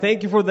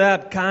Thank you for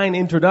that kind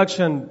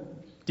introduction,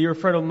 dear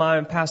friend of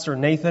mine, Pastor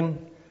Nathan.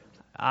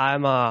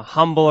 I'm a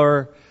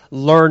humbler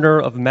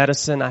learner of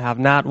medicine. I have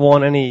not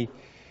won any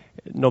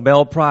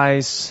Nobel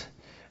Prize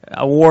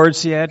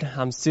awards yet.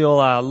 I'm still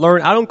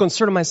learning. I don't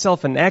consider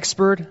myself an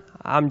expert.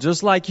 I'm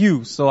just like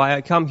you. So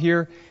I come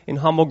here in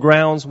humble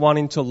grounds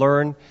wanting to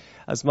learn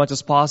as much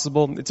as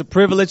possible. It's a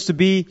privilege to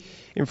be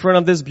in front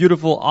of this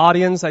beautiful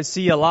audience. I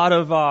see a lot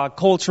of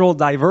cultural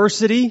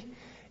diversity.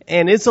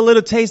 And it's a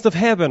little taste of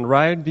heaven,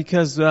 right?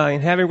 Because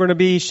in heaven we're going to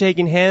be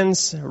shaking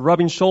hands,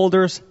 rubbing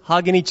shoulders,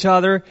 hugging each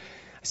other.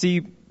 I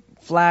see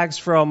flags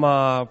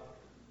from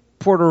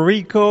Puerto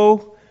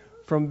Rico,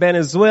 from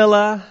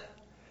Venezuela,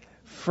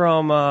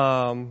 from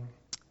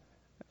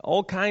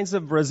all kinds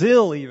of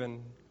Brazil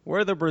even. Where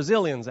are the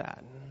Brazilians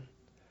at?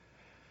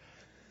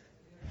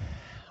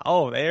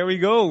 Oh, there we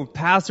go.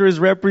 Pastor is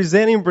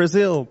representing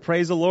Brazil.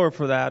 Praise the Lord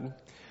for that.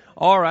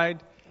 All right.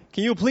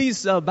 Can you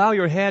please bow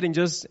your head and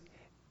just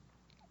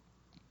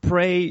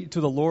pray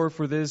to the Lord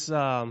for this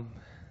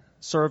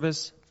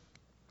service?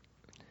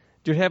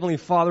 Dear Heavenly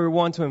Father, we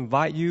want to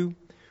invite you.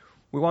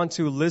 We want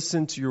to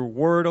listen to your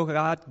word, oh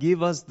God.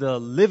 Give us the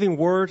living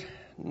word,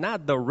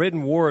 not the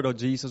written word, oh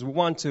Jesus. We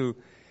want to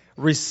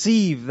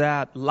receive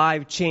that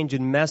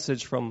life-changing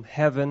message from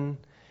heaven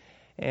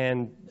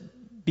and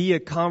be a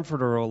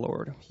comforter, oh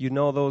Lord. You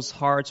know those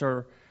hearts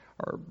are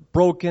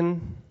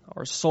broken.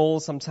 Our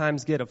souls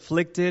sometimes get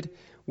afflicted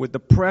with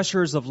the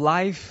pressures of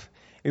life.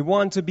 We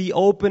want to be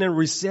open and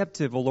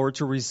receptive, O Lord,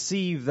 to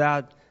receive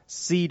that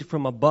seed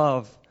from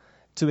above,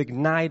 to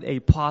ignite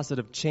a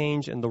positive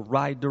change in the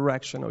right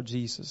direction, O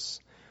Jesus.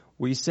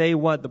 We say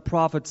what the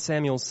prophet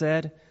Samuel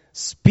said,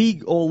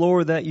 "Speak, O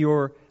Lord, that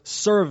your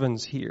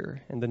servants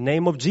hear." In the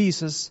name of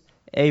Jesus,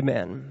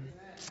 amen.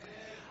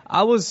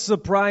 I was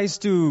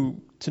surprised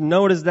to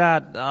notice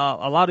that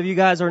a lot of you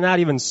guys are not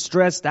even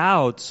stressed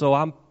out, so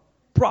I'm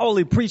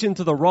probably preaching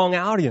to the wrong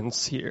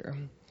audience here.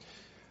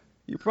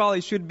 You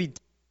probably should be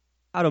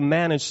how to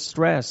manage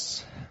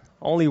stress.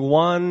 Only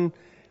one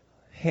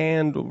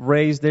hand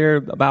raised there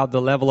about the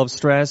level of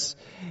stress.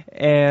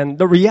 And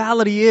the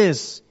reality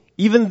is,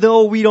 even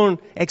though we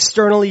don't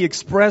externally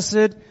express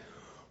it,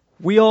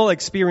 we all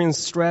experience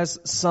stress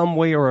some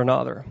way or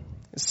another.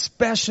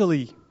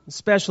 Especially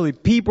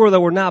people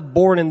that were not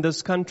born in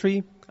this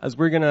country, as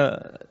we're going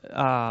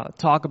to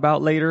talk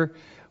about later.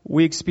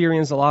 We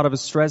experience a lot of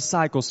stress,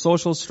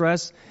 psychosocial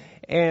stress.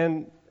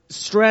 And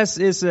stress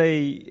is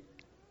a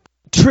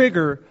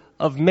trigger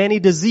of many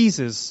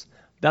diseases.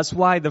 That's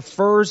why the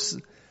first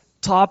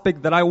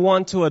topic that I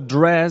want to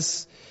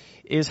address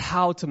is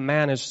how to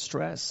manage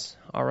stress.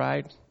 All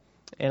right?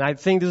 And I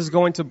think this is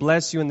going to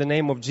bless you in the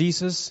name of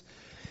Jesus.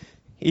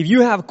 If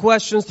you have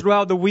questions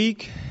throughout the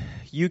week,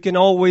 you can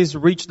always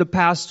reach the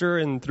pastor,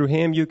 and through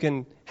him you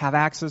can have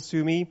access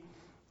to me.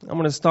 I'm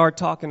going to start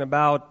talking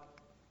about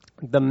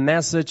the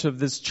message of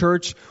this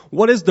church.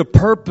 What is the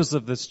purpose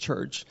of this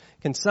church?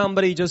 Can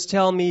somebody just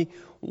tell me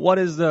what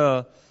is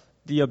the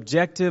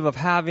objective of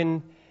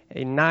having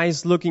a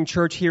nice looking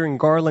church here in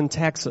Garland,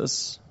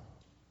 Texas?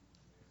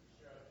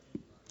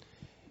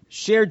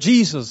 Share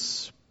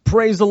Jesus.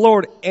 Praise the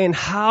Lord. And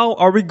how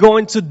are we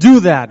going to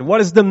do that?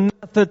 What is the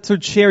method to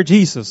share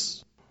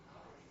Jesus?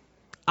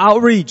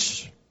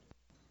 Outreach.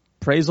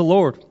 Praise the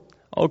Lord.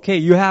 Okay,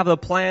 you have the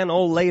plan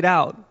all laid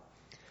out.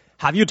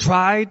 Have you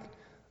tried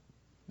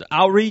the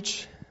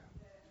outreach?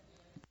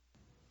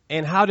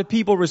 And how do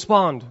people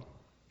respond?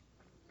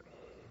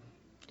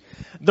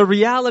 The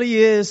reality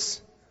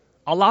is,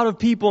 a lot of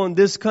people in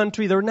this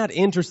country, they're not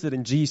interested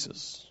in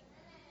Jesus.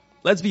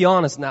 Let's be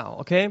honest now,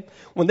 okay?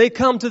 When they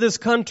come to this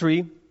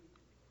country,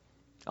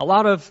 a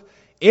lot of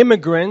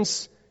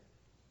immigrants,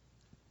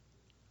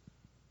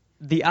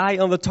 the eye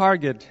on the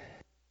target,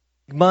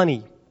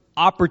 money,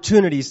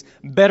 opportunities,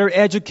 better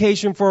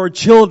education for our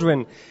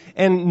children.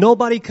 And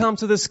nobody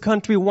comes to this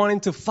country wanting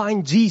to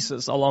find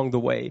Jesus along the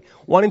way,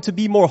 wanting to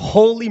be more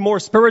holy,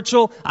 more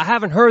spiritual. I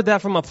haven't heard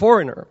that from a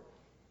foreigner.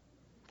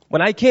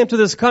 When I came to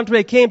this country,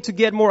 I came to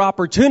get more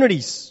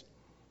opportunities.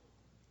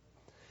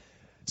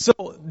 So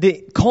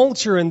the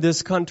culture in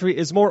this country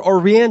is more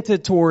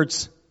oriented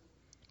towards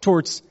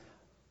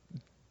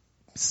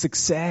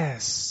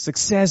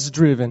success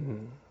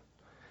driven.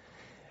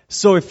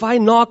 So if I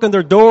knock on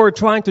their door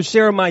trying to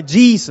share my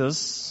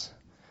Jesus,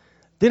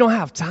 they don't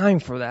have time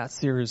for that,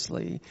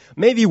 seriously.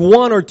 Maybe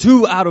 1 or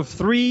 2 out of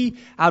 3,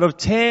 out of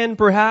 10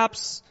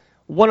 perhaps,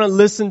 want to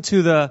listen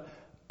to the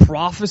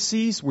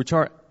prophecies, which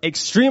are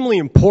extremely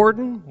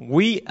important.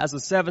 We, as a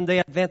Seventh-day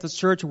Adventist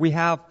church, we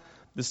have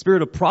the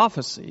spirit of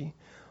prophecy.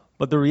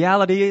 But the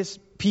reality is,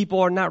 people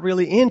are not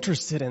really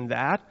interested in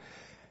that.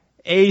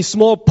 A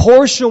small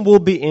portion will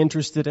be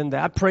interested in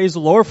that. Praise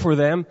the Lord for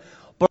them.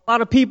 But a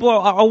lot of people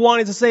are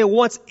wanting to say,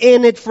 what's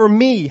in it for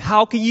me?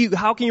 How can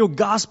your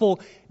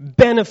gospel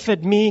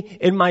benefit me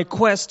in my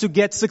quest to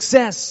get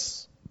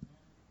success?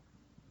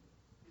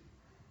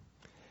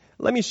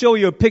 Let me show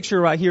you a picture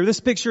right here. This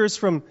picture is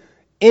from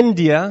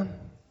India,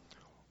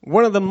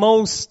 one of the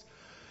most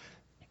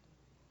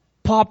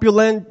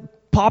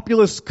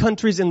populous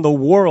countries in the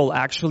world,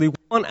 actually.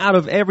 1 out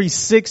of every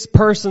 6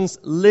 persons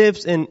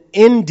lives in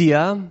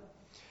India.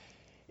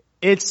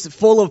 It's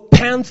full of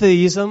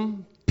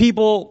pantheism.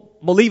 People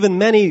believe in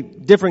many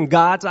different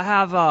gods. I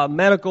have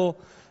medical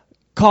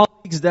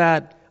colleagues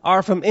that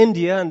are from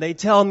India, and they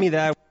tell me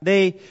that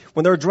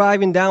when they're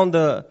driving down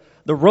the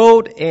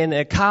road and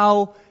a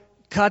cow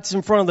cuts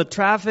in front of the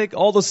traffic,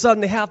 all of a sudden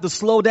they have to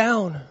slow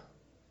down.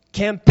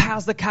 Can't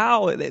pass the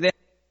cow. They have a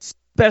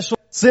special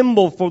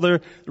symbol for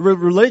their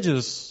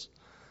religious.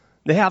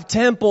 They have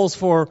temples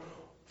for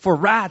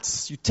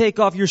rats. You take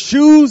off your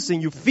shoes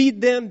and you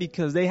feed them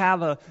because they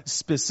have a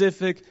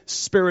specific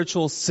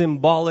spiritual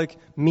symbolic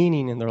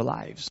meaning in their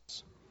lives.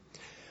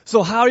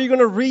 So how are you going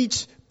to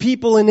reach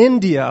people in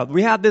India?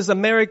 We have this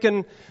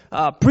American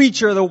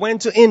preacher that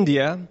went to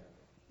India,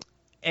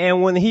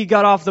 and when he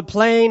got off the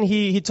plane,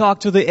 he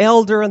talked to the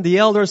elder, and the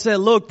elder said,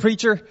 "Look,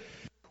 preacher,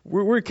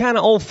 we're kind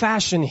of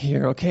old-fashioned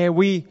here, okay?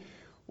 We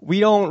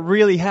don't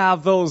really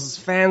have those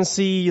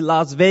fancy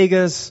Las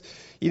Vegas,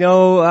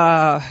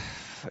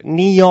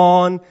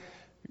 neon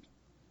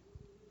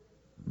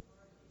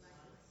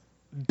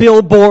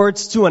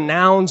billboards to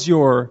announce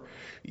your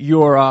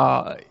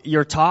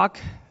talk.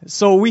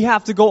 So we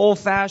have to go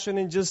old-fashioned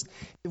and just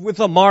with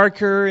a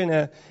marker and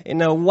a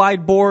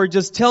whiteboard,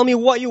 just tell me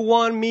what you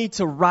want me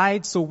to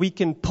write so we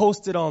can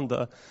post it on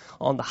the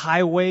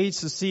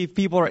highways to see if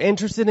people are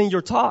interested in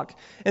your talk."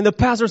 And the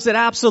pastor said,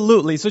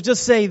 "Absolutely. So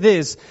just say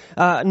this,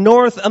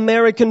 North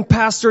American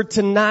pastor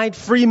tonight,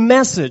 free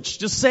message."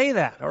 Just say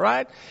that, all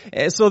right?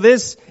 And so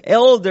this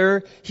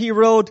elder, he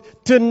wrote,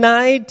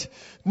 "Tonight,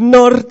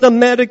 North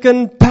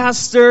American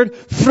pastor,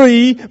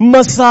 free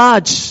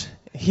massage."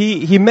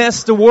 He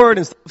messed the word.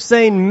 Instead of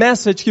saying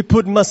message, he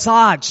put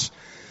massage.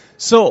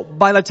 So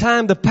by the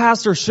time the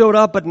pastor showed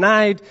up at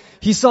night,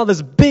 he saw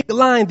this big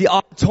line. The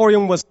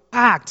auditorium was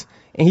packed.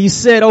 And he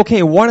said,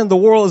 "Okay, what in the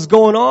world is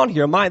going on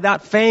here? Am I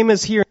that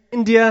famous here in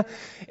India?"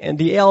 And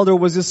the elder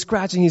was just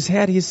scratching his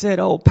head. He said,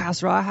 "Oh,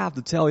 pastor, I have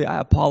to tell you, I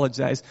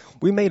apologize.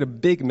 We made a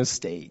big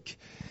mistake.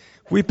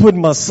 We put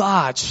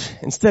massage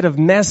instead of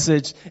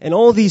message. And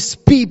all these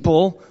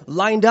people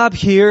lined up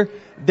here,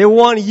 they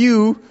want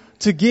you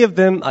to give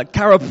them a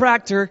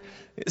chiropractor,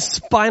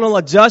 spinal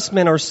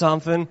adjustment or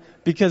something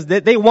because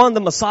they want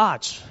the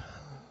massage."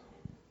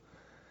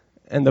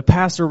 And the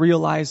pastor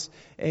realized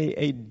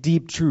a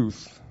deep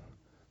truth.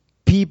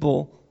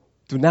 People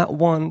do not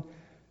want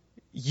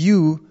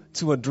you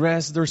to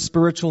address their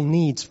spiritual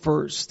needs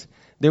first.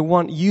 They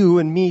want you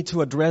and me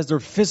to address their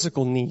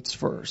physical needs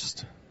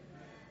first.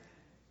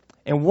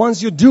 And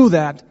once you do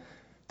that,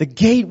 the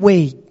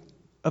gateway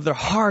of their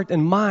heart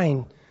and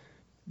mind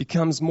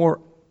becomes more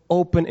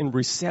open and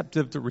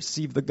receptive to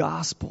receive the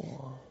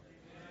gospel.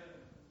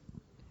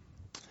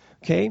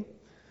 Okay?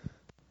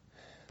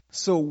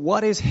 So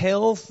what is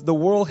health? The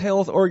World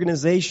Health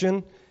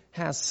Organization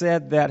has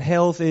said that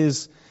health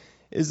is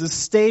a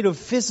state of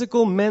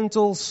physical,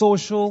 mental,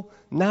 social,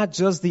 not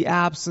just the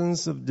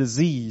absence of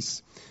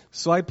disease.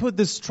 So I put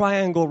this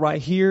triangle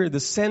right here.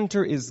 The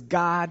center is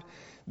God.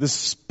 The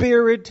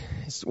spirit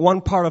is one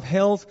part of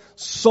health.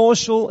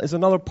 Social is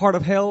another part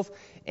of health.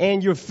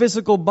 And your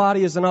physical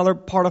body is another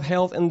part of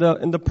health in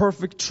the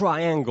perfect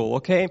triangle,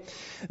 okay?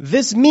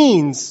 This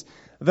means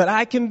that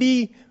I can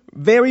be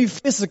very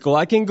physical.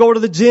 I can go to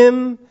the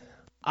gym.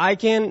 I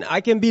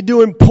can be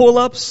doing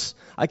pull-ups.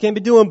 I can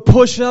be doing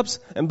push-ups.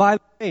 And by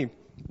the way,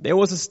 there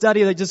was a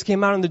study that just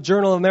came out in the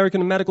Journal of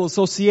American Medical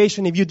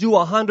Association. If you do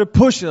 100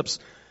 push-ups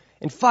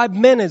in 5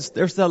 minutes,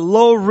 there's a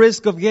low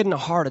risk of getting a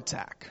heart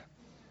attack.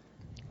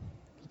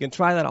 You can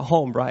try that at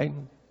home, right?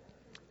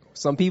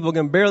 Some people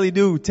can barely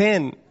do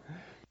 10.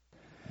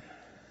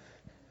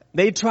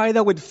 They tried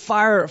that with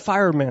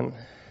firemen,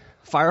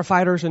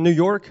 firefighters in New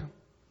York.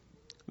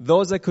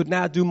 Those that could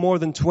not do more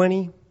than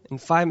 20 in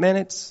 5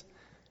 minutes,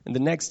 in the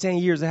next 10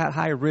 years, they had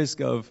higher risk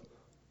of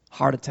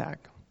heart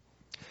attack.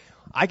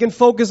 I can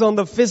focus on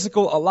the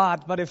physical a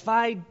lot, but if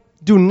I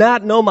do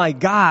not know my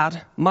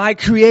God, my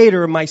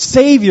Creator, my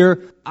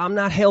Savior, I'm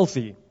not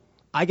healthy.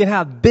 I can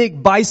have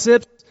big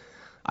biceps.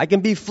 I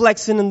can be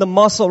flexing in the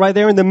muscle right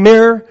there in the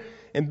mirror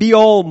and be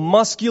all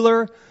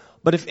muscular.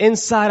 But if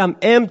inside I'm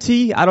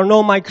empty, I don't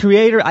know my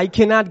Creator, I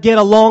cannot get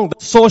along the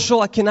social,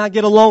 I cannot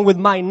get along with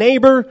my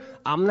neighbor,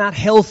 I'm not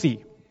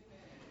healthy.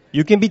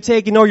 You can be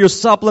taking all your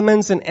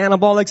supplements and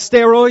anabolic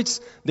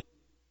steroids.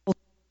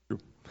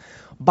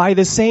 By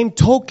the same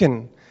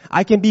token,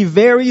 I can be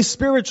very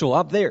spiritual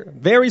up there,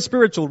 very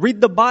spiritual.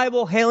 Read the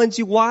Bible, Helen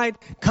G. White,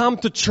 come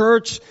to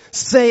church,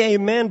 say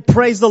amen,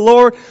 praise the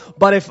Lord.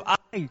 But if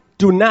I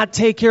do not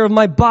take care of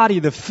my body,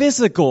 the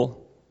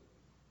physical,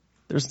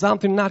 there's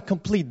something not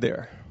complete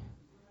there.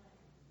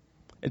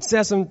 It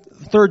says in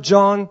 3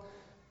 John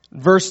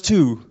verse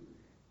 2,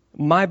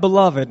 "My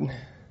beloved,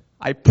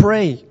 I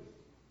pray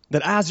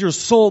that as your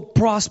soul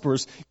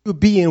prospers, you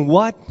be in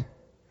what?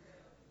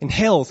 In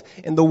health."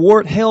 And the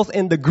word health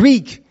in the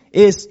Greek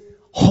is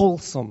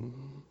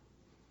wholesome,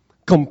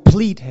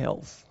 complete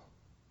health.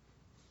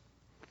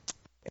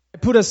 I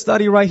put a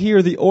study right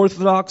here, the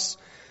Orthodox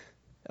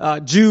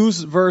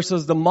Jews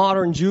versus the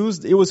modern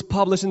Jews. It was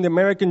published in the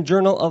American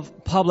Journal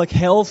of Public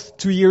Health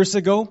 2 years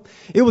ago.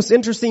 It was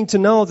interesting to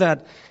know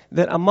that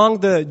among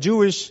the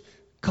Jewish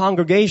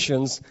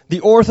congregations, the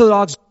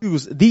Orthodox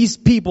Jews, these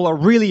people are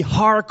really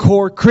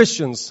hardcore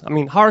Christians. I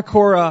mean,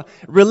 hardcore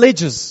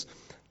religious.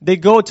 They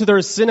go to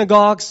their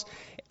synagogues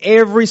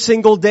every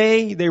single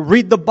day. They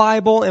read the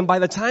Bible, and by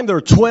the time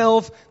they're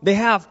 12, they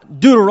have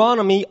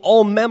Deuteronomy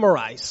all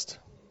memorized.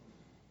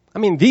 I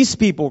mean, these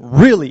people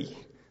really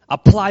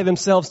apply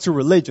themselves to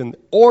religion.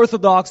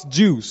 Orthodox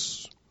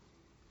Jews.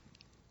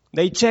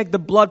 They check the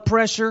blood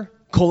pressure,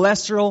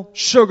 cholesterol,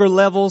 sugar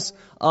levels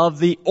of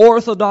the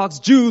Orthodox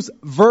Jews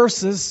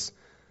versus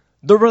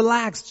the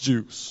relaxed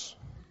Jews.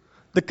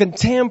 The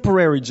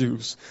contemporary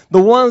Jews.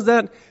 The ones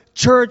that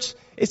church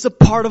is a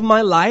part of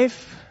my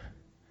life,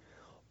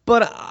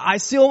 but I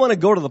still want to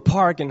go to the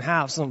park and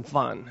have some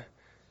fun.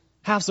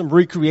 Have some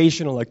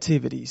recreational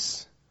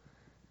activities.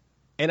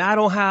 And I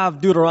don't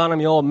have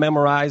Deuteronomy all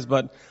memorized,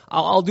 but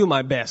I'll do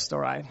my best, all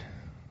right?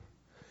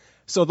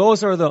 So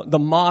those are the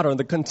modern,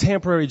 the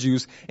contemporary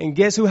Jews. And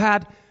guess who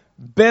had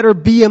better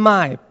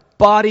BMI,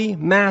 body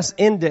mass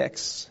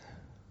index?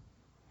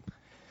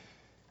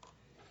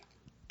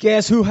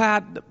 Guess who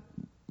had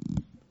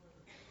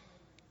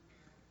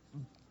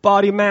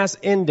body mass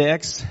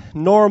index?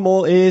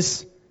 Normal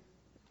is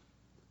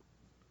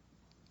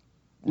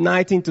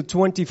 19 to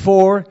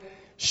 24.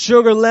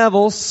 Sugar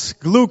levels,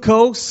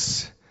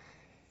 glucose,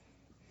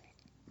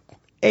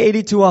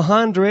 80 to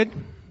 100.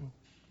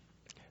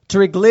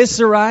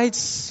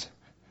 Triglycerides,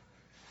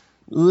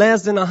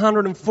 less than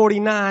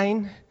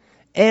 149.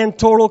 And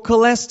total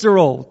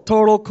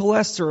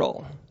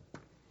cholesterol,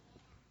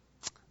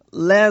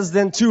 less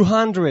than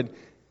 200.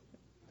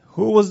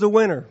 Who was the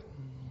winner?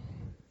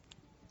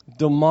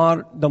 The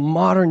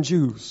modern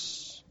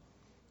Jews.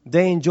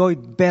 They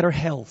enjoyed better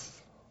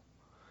health.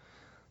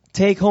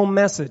 Take home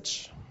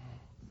message.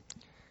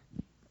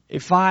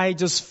 If I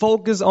just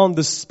focus on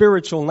the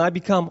spiritual and I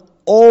become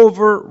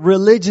over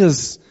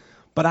religious,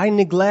 but I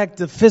neglect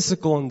the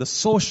physical and the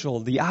social,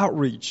 the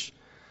outreach,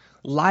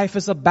 life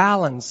is a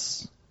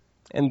balance.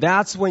 And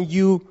that's when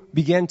you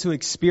begin to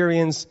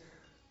experience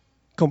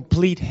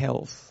complete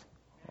health,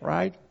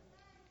 right?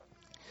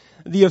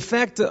 The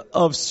effect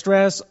of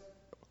stress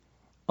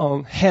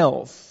on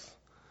health.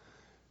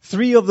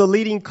 3 of the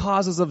leading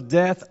causes of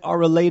death are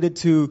related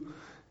to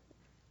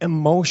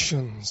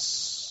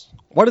emotions.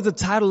 What is the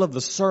title of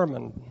the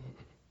sermon?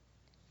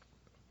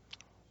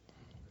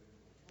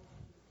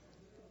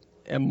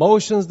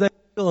 Emotions that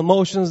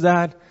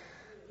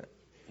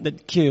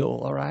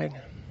kill, all right?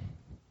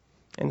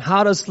 And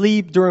how to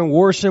sleep during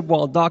worship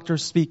while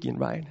doctor's speaking,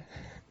 right?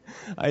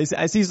 I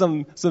see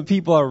some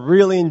people are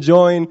really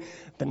enjoying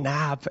the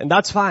nap, and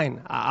that's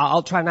fine.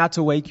 I'll try not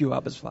to wake you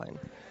up. It's fine.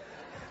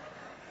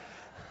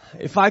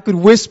 If I could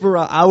whisper,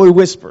 I would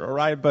whisper, all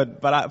right?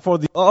 But for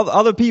the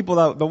other people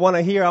that want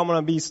to hear, I'm going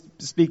to be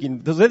speaking.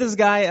 There's this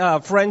guy,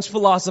 French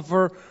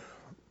philosopher,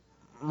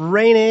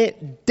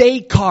 René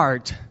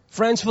Descartes,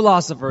 French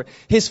philosopher.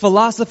 His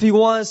philosophy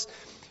was,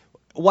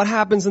 what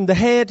happens in the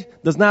head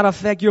does not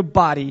affect your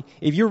body.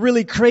 If you're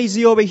really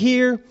crazy over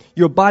here,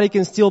 your body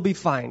can still be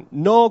fine.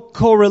 No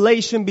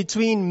correlation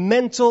between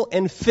mental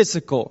and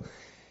physical.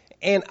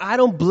 And I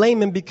don't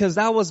blame him, because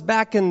that was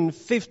back in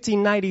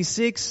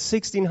 1596,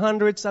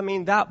 1600s. I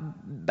mean,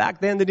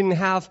 back then they didn't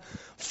have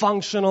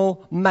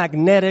functional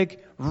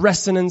magnetic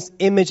resonance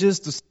images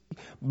to see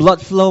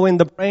blood flow in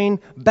the brain.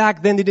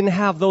 Back then they didn't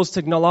have those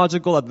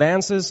technological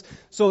advances.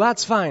 So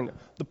that's fine.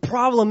 The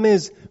problem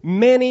is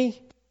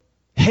many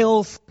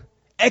health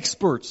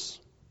experts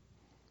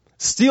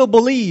still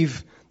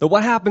believe that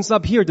what happens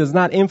up here does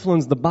not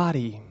influence the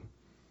body.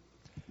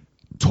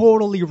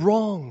 Totally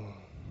wrong.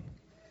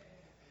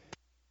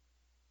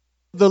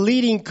 The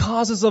leading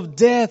causes of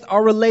death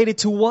are related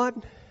to what?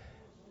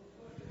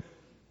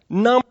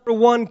 Number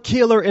 1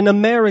 killer in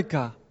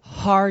America,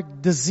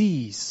 heart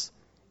disease.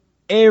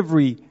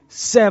 Every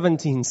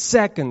 17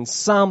 seconds,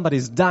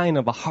 somebody's dying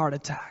of a heart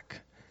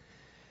attack.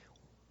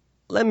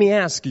 Let me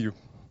ask you,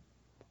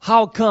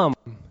 how come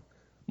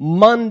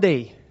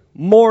Monday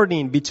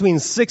morning between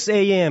 6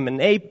 a.m.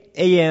 and 8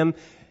 a.m.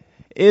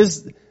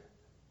 is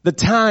the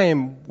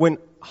time when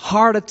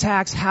heart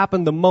attacks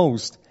happen the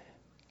most?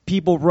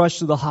 People rush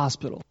to the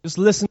hospital. Just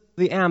listen to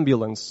the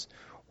ambulance.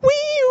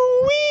 Wee,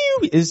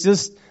 wee. It's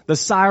just the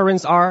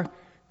sirens are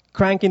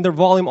cranking their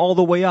volume all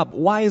the way up.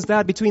 Why is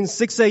that between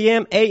 6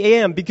 a.m., 8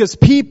 a.m.? Because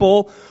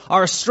people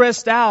are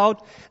stressed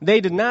out.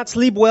 They did not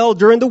sleep well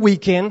during the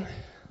weekend.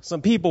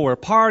 Some people were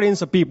partying,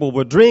 some people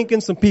were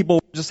drinking, some people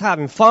were just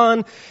having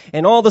fun.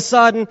 And all of a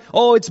sudden,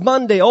 it's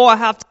Monday. I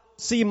have to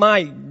see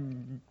my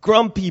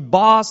grumpy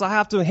boss. I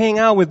have to hang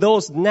out with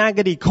those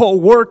naggedy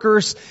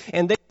co-workers.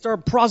 And they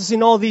start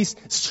processing all these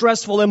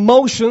stressful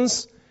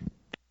emotions.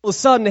 All of a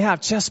sudden, they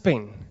have chest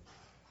pain.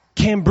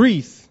 Can't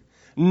breathe.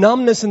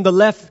 Numbness in the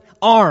left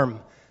arm.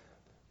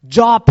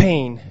 Jaw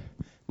pain.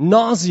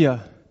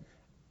 Nausea.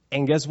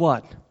 And guess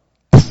what?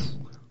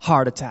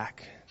 Heart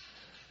attack.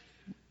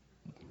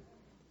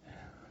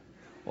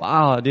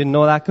 Wow, I didn't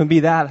know that could be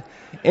that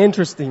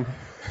interesting.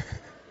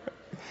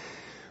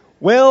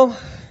 Well,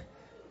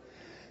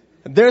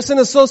 there's an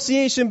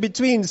association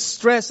between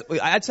stress.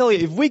 I tell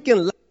you, if we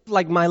can laugh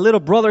like my little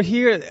brother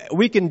here,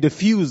 we can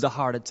diffuse the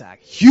heart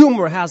attack.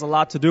 Humor has a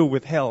lot to do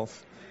with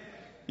health.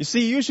 You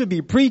see, you should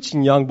be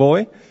preaching, young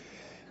boy.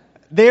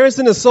 There is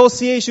an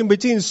association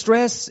between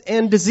stress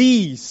and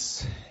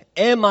disease.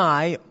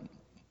 MI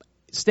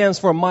stands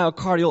for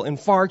myocardial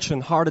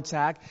infarction, heart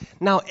attack.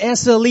 Now,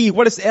 SLE,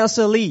 what is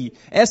SLE?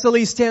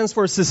 SLE stands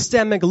for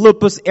systemic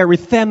lupus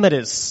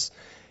erythematous.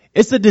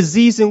 It's a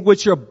disease in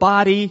which your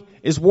body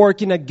is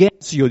working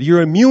against you.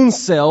 Your immune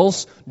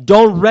cells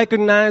don't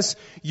recognize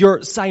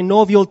your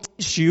synovial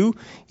tissue,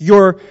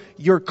 your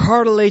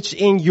cartilage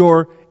in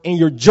your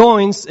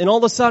joints, and all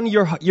of a sudden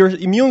your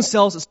immune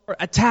cells start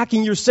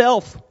attacking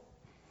yourself.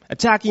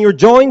 Attacking your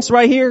joints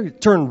right here,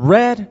 turn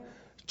red,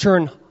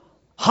 turn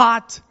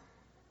hot,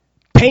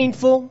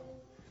 painful.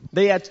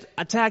 They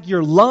attack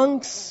your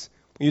lungs.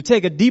 When you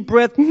take a deep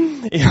breath,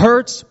 it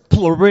hurts,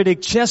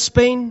 pleuritic chest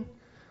pain.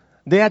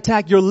 They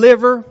attack your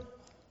liver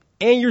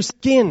and your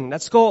skin.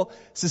 That's called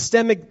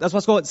systemic. That's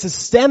what's called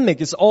systemic.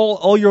 It's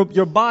all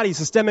your body.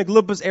 Systemic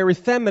lupus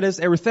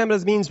erythematous.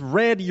 Erythematous means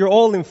red. You're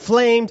all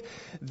inflamed.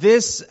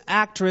 This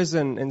actress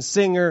and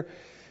singer,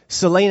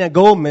 Selena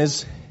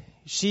Gomez,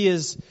 she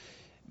is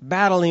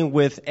battling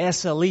with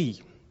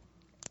SLE.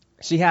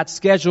 She had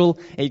scheduled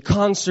a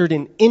concert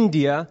in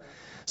India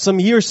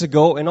some years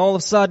ago, and all of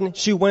a sudden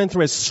she went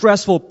through a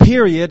stressful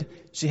period.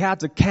 She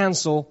had to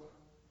cancel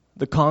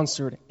the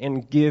concert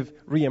and give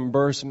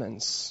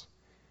reimbursements.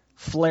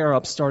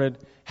 Flare-ups started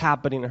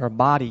happening in her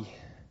body.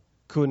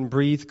 Couldn't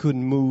breathe,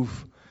 couldn't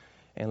move.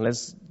 And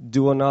let's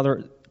do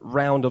another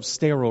round of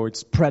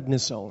steroids,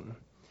 prednisone.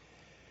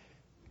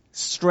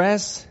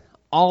 Stress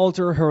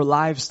altered her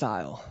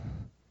lifestyle.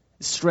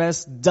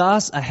 Stress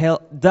does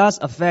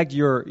affect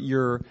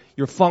your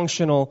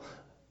functional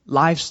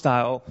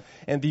lifestyle.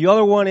 And the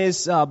other one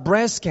is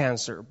breast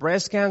cancer.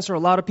 Breast cancer, a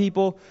lot of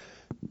people,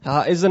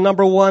 is the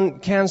number one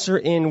cancer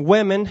in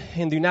women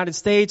in the United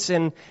States.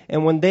 And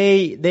when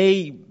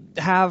they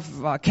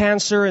have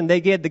cancer and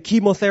they get the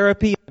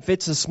chemotherapy, if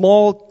it's a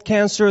small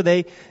cancer,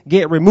 they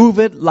remove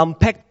it,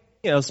 lumpectomy,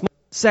 a small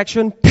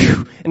section,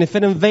 and if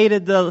it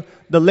invaded the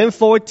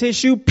lymphoid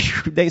tissue,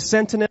 they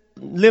sent in a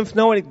lymph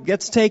node, it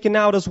gets taken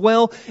out as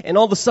well, and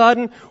all of a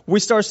sudden, we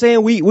start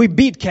saying we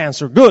beat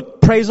cancer.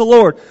 Good, praise the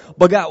Lord.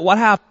 But God, what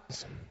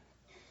happens?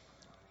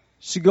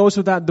 She goes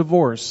through that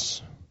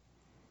divorce.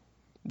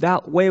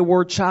 That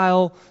wayward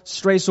child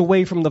strays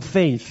away from the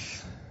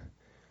faith.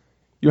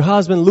 Your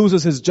husband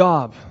loses his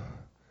job.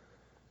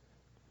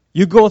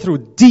 You go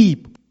through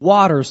deep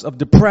waters of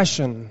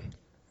depression.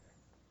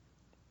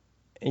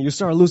 And you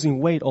start losing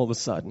weight all of a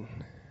sudden.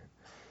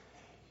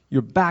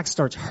 Your back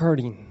starts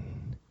hurting.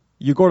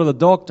 You go to the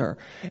doctor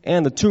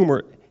and the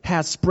tumor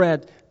has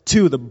spread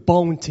to the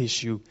bone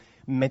tissue.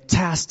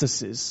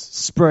 Metastasis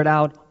spread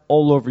out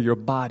all over your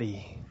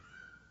body.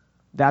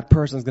 That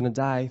person's going to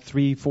die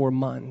 3-4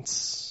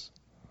 months.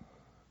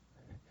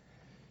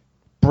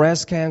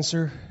 Breast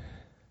cancer.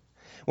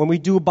 When we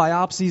do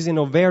biopsies in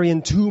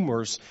ovarian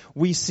tumors,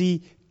 we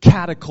see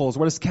catechol.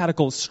 What is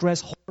catechol?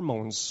 Stress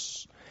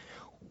hormones.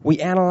 We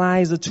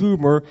analyze the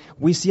tumor.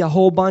 We see a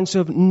whole bunch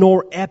of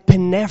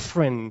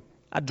norepinephrine,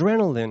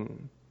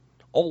 adrenaline,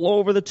 all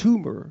over the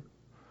tumor.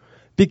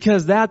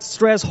 Because that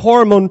stress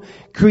hormone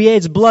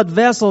creates blood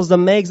vessels that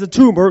makes the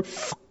tumor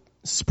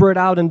spread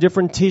out in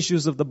different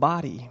tissues of the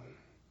body.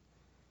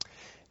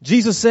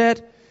 Jesus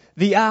said,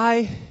 the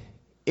eye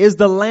is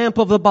the lamp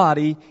of the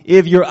body.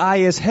 If your eye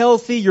is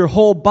healthy, your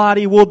whole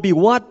body will be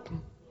what?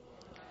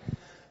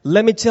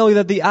 Let me tell you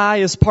that the eye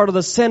is part of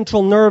the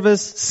central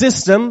nervous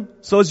system.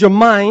 So is your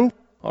mind.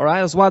 All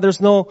right. That's why there's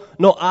no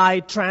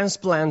eye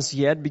transplants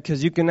yet,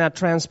 because you cannot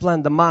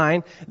transplant the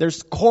mind.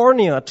 There's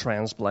cornea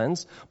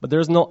transplants, but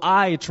there's no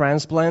eye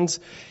transplants.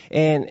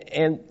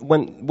 And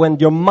when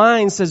your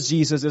mind, says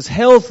Jesus, is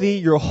healthy,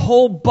 your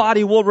whole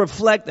body will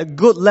reflect a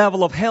good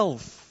level of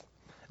health.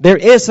 There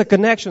is a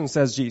connection,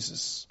 says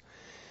Jesus.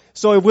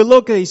 So if we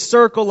look at a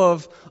circle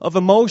of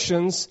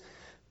emotions,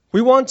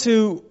 we want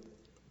to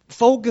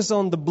focus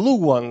on the blue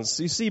ones.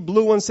 You see,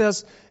 blue one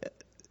says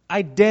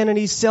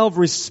identity,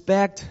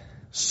 self-respect,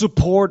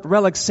 support,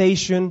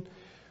 relaxation,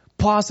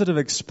 positive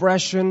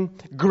expression,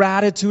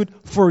 gratitude,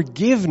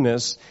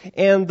 forgiveness.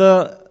 And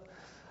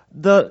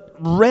the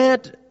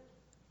red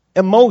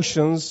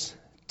emotions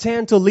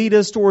tend to lead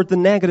us toward the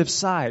negative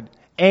side.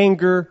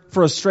 Anger,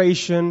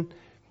 frustration,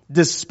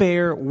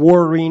 despair,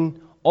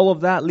 worrying, all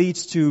of that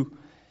leads to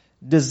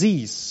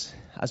disease,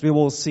 as we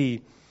will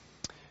see.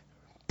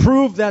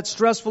 Prove that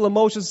stressful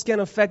emotions can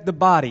affect the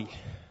body.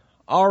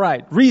 All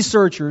right,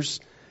 researchers,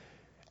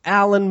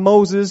 Alan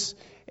Moses,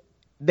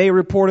 they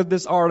reported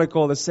this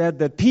article that said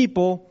that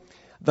people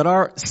that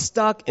are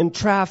stuck in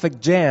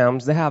traffic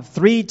jams, they have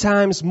 3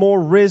 times more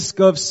risk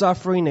of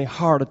suffering a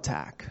heart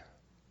attack.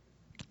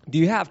 Do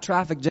you have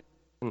traffic jams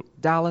in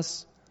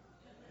Dallas?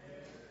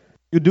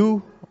 You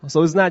do?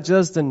 So it's not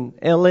just in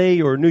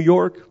LA or New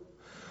York?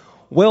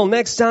 Well,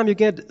 next time you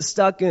get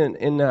stuck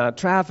in a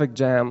traffic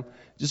jam,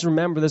 just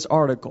remember this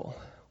article.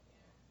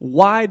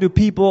 Why do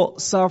people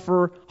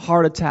suffer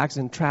heart attacks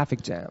in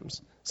traffic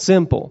jams?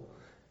 Simple.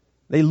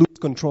 They lose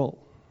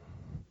control.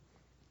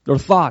 Their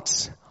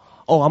thoughts.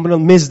 Oh, I'm going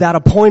to miss that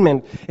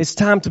appointment. It's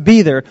time to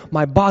be there.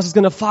 My boss is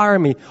going to fire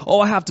me. Oh,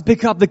 I have to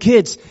pick up the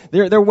kids.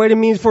 They're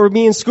waiting for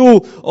me in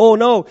school. Oh,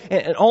 no.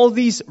 And all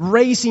these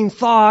racing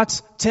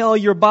thoughts tell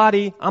your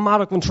body, I'm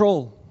out of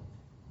control.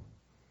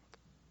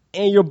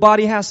 And your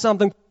body has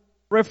something,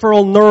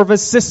 peripheral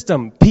nervous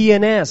system,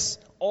 PNS,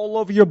 all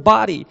over your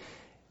body.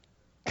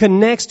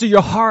 Connects to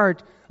your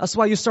heart. That's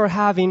why you start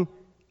having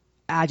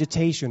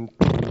agitation,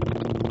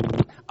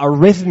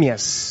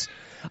 arrhythmias,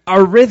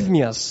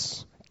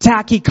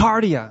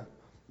 tachycardia,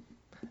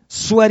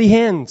 sweaty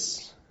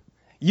hands.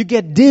 You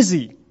get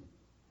dizzy,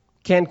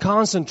 can't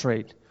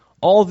concentrate.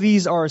 All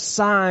these are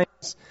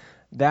signs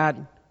that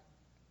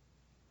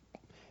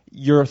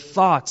your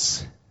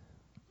thoughts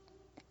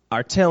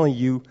are telling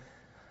you,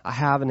 I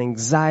have an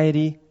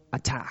anxiety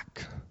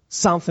attack.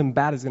 Something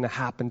bad is going to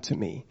happen to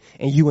me.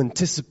 And you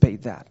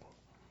anticipate that.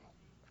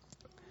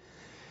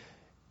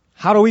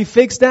 How do we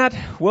fix that?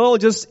 Well,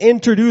 just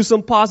introduce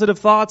some positive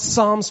thoughts.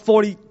 Psalms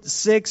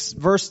 46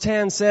 verse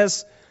 10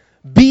 says,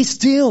 be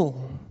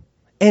still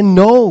and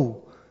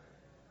know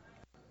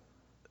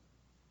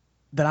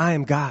that I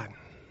am God.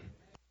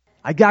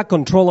 I got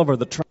control over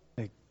the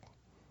traffic.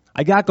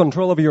 I got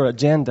control over your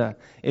agenda.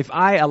 If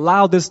I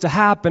allow this to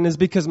happen, it's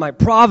because my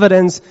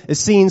providence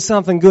is seeing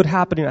something good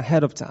happening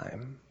ahead of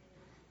time.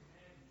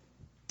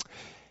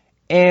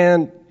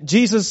 And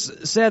Jesus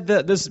said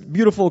that this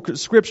beautiful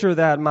scripture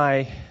that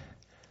my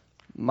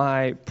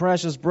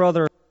precious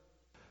brother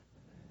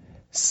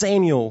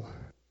Samuel,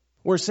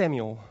 where's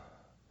Samuel?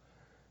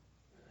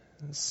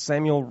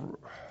 Samuel,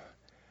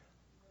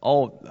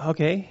 oh,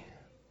 okay.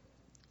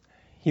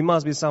 He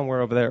must be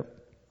somewhere over there.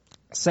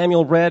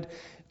 Samuel read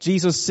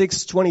Jesus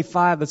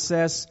 6:25 that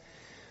says,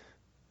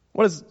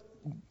 what does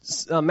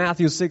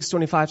Matthew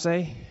 6:25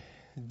 say?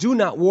 Do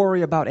not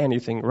worry about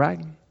anything,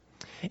 right?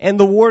 And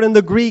the word in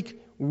the Greek,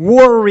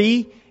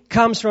 worry,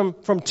 comes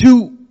from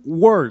two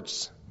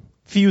words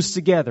fused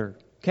together.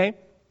 Okay?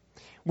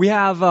 We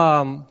have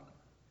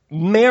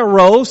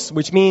meros,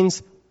 which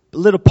means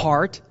little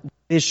part,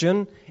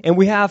 division, and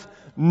we have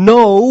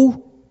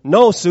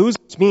nosus,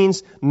 which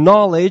means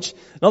knowledge.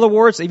 In other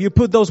words, if you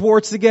put those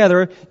words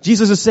together,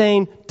 Jesus is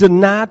saying, do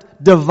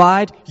not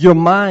divide your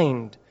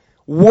mind.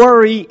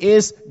 Worry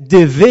is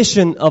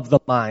division of the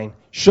mind.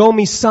 Show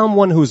me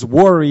someone who's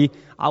worried,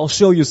 I'll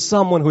show you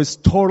someone who is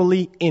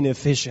totally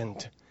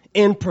inefficient,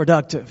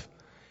 unproductive.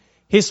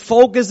 He's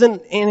focused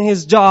in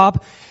his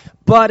job,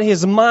 but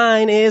his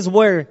mind is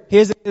where?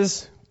 His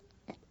is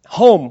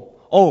home.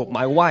 Oh,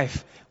 my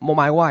wife.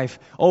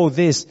 Oh,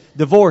 this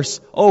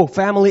divorce. Oh,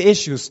 family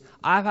issues.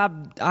 I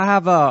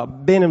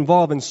have been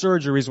involved in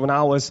surgeries when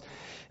I was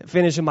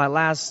finishing my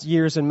last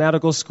years in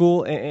medical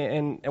school,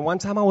 and one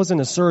time I was in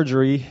a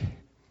surgery,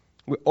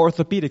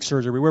 orthopedic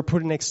surgery. We were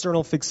putting an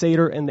external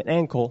fixator in the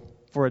ankle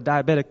for a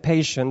diabetic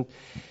patient,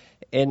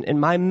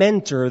 and my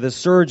mentor, the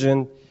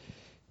surgeon,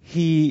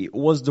 he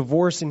was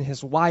divorcing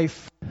his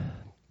wife.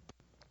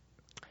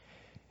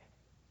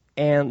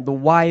 And the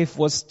wife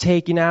was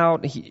taken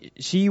out.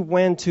 She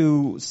went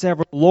to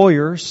several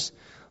lawyers.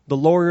 The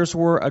lawyers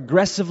were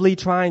aggressively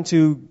trying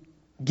to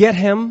get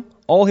him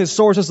all his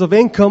sources of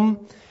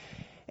income.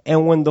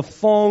 And when the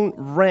phone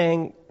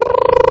rang,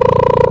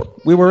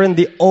 we were in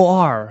the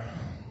OR,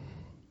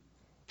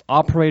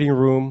 operating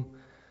room.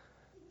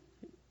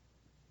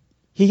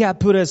 He had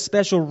put a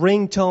special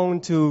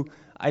ringtone to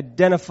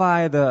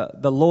identify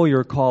the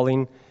lawyer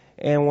calling.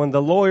 And when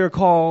the lawyer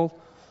called,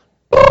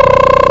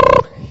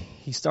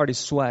 he started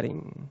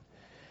sweating.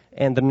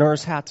 And the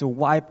nurse had to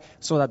wipe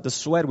so that the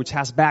sweat, which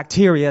has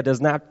bacteria,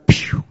 does not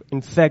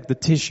infect the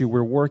tissue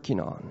we're working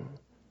on.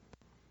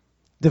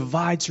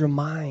 Divides your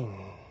mind.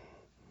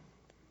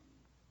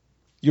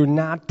 You're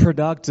not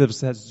productive,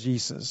 says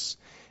Jesus.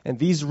 And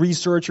these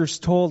researchers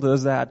told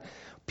us that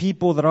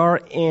people that are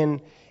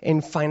in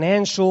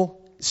financial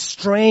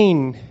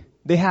strain,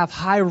 they have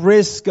high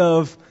risk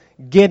of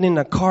getting in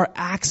a car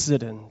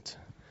accident.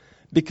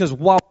 Because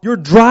while you're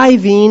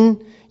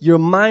driving, your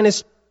mind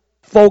is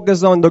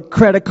focused on the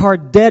credit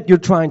card debt you're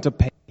trying to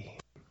pay.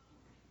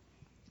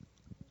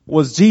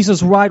 Was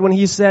Jesus right when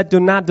he said, do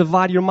not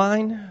divide your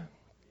mind?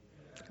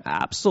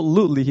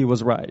 Absolutely, he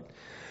was right.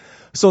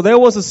 So there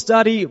was a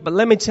study, but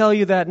let me tell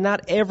you that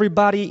not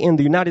everybody in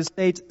the United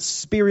States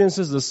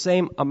experiences the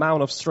same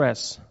amount of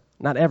stress.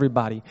 Not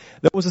everybody.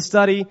 There was a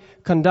study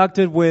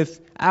conducted with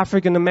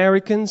African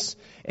Americans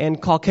and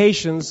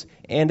Caucasians,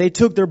 and they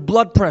took their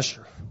blood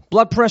pressure.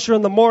 Blood pressure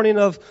in the morning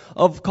of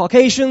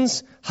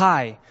Caucasians,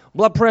 high.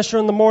 Blood pressure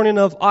in the morning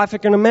of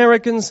African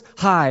Americans,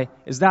 high.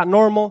 Is that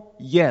normal?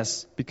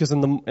 Yes, because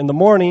in the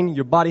morning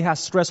your body has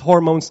stress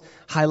hormones,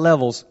 high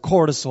levels,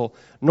 cortisol,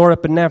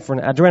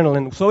 norepinephrine,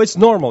 adrenaline. So it's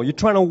normal. You're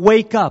trying to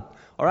wake up.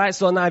 All right.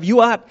 So now if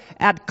you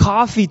add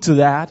coffee to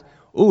that,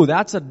 ooh,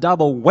 that's a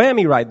double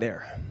whammy right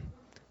there.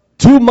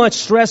 Too much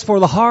stress for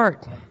the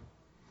heart.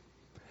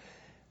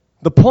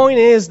 The point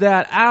is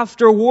that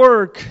after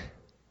work,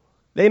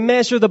 they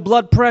measured the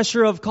blood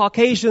pressure of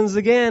Caucasians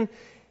again,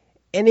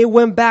 and it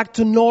went back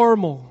to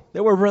normal. They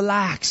were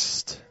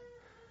relaxed.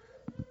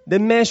 They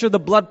measured the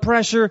blood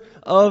pressure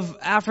of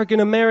African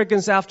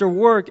Americans after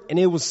work, and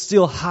it was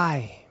still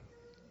high.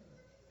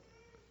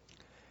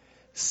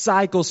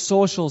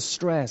 Psychosocial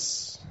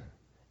stress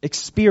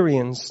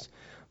experienced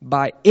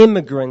by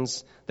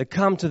immigrants that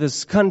come to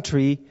this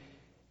country,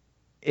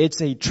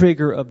 it's a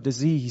trigger of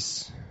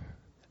disease.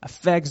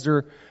 Affects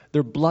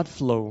their blood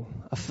flow,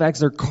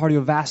 affects their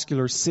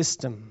cardiovascular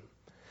system.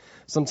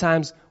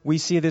 Sometimes we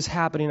see this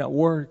happening at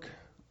work.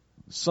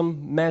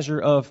 Some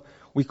measure of,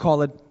 we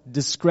call it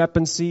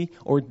discrepancy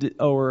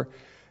or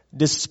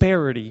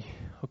disparity.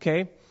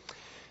 Okay?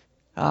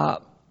 The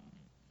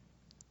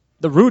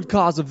root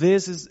cause of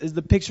this is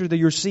the picture that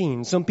you're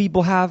seeing. Some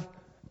people have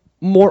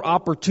more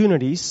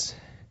opportunities.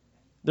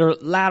 Their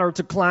ladder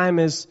to climb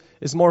is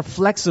more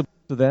flexible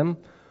to them.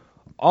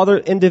 Other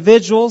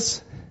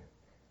individuals,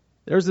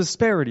 there's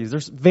disparities.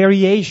 There's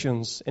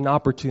variations in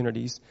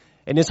opportunities.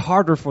 And it's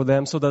harder for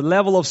them. So the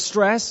level of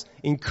stress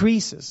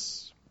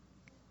increases.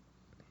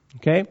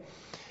 Okay?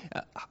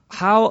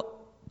 How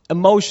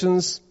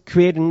emotions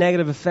create a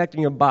negative effect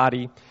in your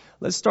body.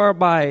 Let's start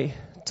by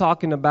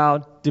talking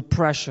about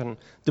depression.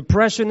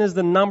 Depression is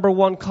the number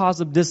one cause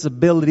of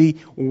disability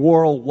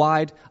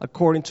worldwide,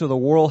 according to the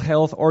World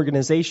Health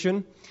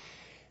Organization.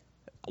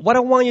 What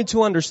I want you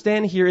to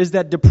understand here is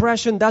that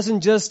depression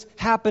doesn't just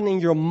happen in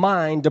your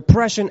mind.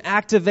 Depression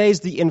activates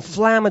the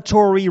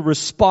inflammatory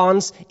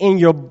response in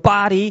your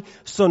body.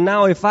 So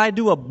now if I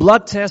do a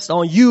blood test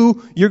on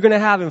you, you're going to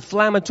have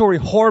inflammatory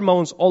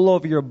hormones all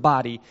over your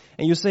body.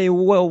 And you say,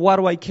 well, why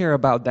do I care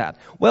about that?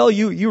 Well,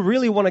 you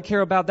really want to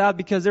care about that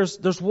because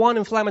there's one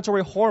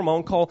inflammatory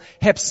hormone called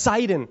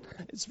hepcidin.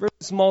 It's very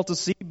small to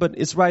see, but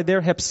it's right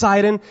there,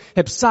 hepcidin.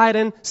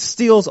 Hepcidin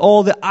steals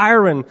all the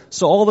iron.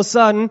 So all of a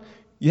sudden,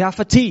 you have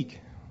fatigue.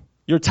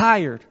 You're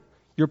tired.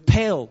 You're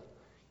pale.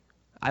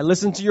 I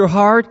listen to your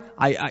heart.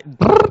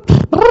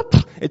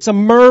 It's a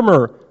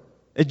murmur.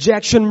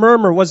 Ejection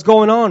murmur. What's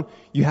going on?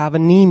 You have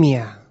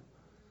anemia.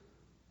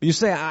 You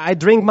say, I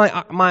drink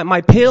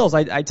my pills.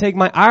 I take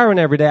my iron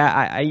every day.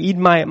 I eat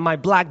my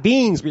black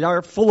beans, which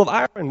are full of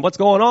iron. What's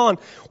going on?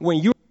 When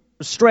you're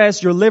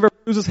stressed, your liver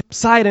produces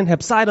hepcidin.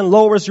 Hepcidin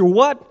lowers your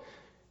what?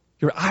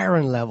 Your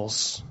iron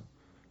levels.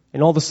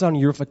 And all of a sudden,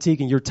 you're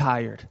fatigued and you're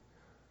tired.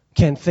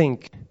 Can't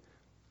think.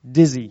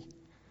 Dizzy.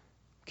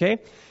 Okay?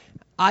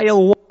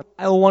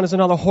 IL-1 is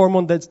another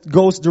hormone that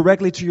goes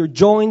directly to your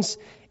joints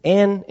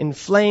and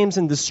inflames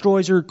and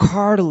destroys your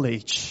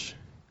cartilage.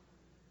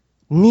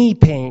 Knee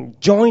pain,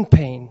 joint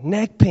pain,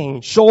 neck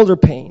pain, shoulder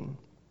pain.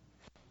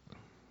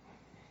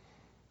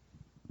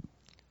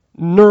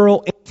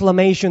 Neural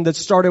inflammation that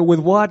started with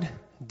what?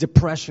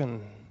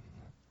 Depression.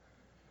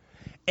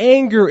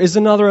 Anger is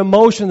another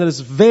emotion that is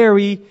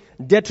very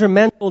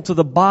detrimental to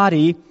the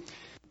body.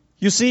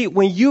 You see,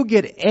 when you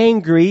get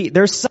angry,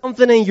 there's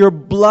something in your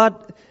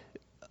blood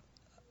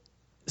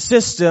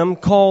system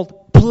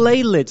called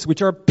platelets,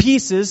 which are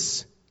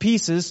pieces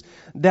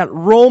that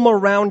roam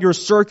around your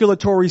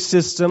circulatory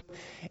system,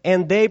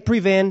 and they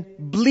prevent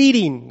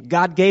bleeding.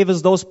 God gave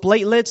us those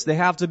platelets. They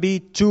have to be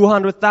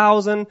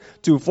 200,000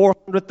 to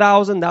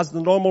 400,000. That's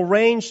the normal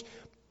range.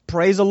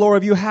 Praise the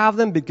Lord if you have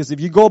them, because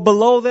if you go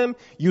below them,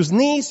 you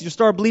sneeze, you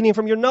start bleeding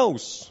from your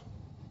nose.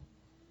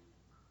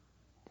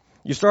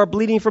 You start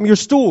bleeding from your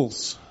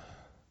stools.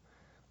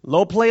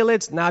 Low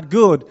platelets, not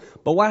good.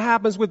 But what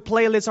happens with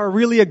platelets are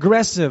really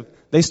aggressive.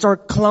 They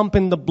start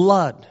clumping the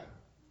blood.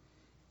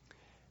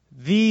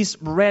 These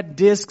red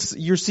discs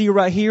you see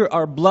right here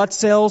are blood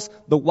cells.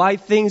 The white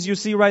things you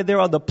see right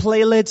there are the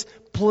platelets.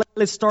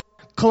 Platelets start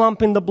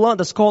clumping the blood.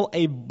 That's called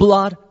a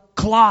blood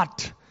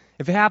clot.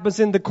 If it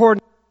happens in the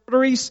coronary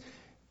arteries,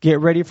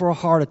 get ready for a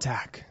heart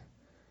attack.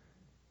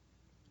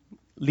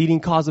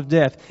 Leading cause of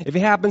death. If it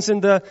happens in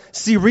the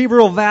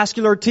cerebral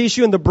vascular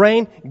tissue in the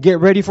brain, get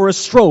ready for a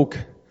stroke.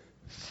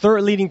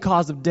 Third leading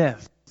cause of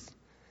death.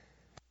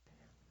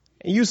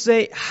 And you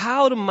say,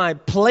 how do my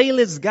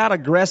platelets got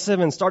aggressive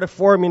and started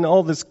forming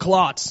all these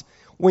clots?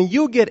 When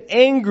you get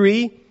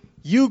angry,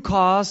 you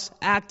cause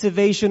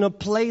activation of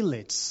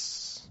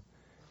platelets.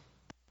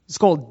 It's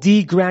called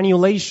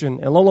degranulation.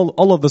 And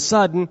all of a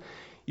sudden,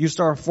 you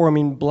start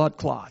forming blood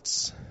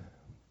clots.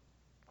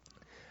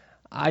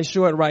 I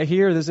show it right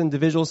here. This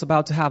individual is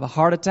about to have a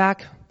heart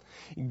attack.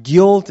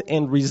 Guilt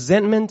and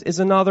resentment is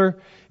other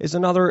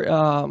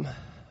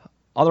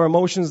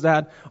emotions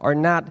that are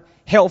not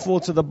helpful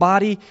to the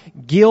body.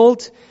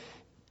 Guilt,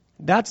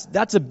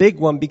 that's a big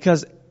one,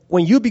 because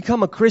when you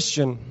become a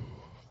Christian,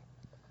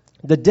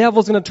 the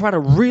devil's going to try to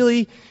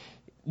really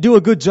do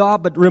a good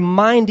job at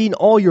reminding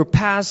all your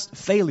past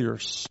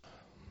failures.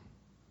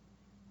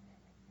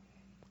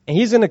 And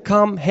he's going to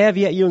come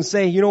heavy at you and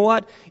say, you know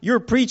what?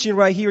 You're preaching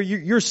right here.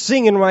 You're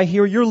singing right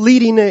here. You're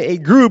leading a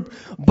group.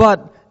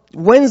 But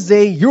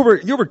Wednesday, you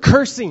were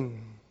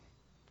cursing.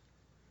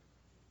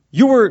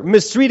 You were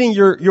mistreating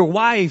your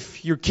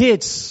wife, your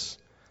kids.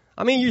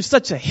 I mean, you're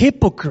such a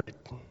hypocrite.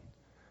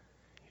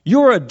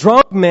 You were a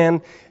drunk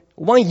man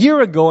 1 year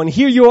ago, and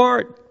here you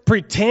are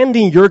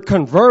pretending you're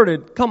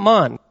converted. Come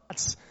on.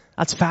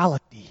 That's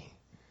fallacy.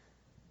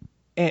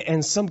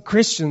 And some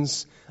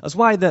Christians, that's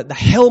why the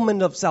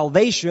helmet of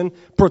salvation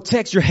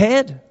protects your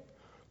head,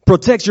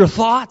 protects your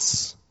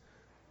thoughts.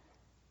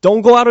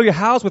 Don't go out of your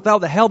house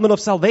without the helmet of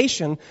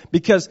salvation,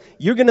 because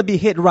you're going to be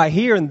hit right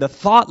here in the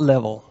thought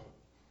level.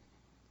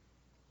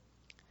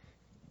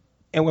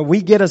 And when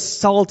we get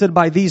assaulted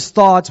by these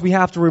thoughts, we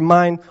have to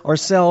remind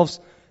ourselves,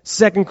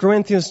 2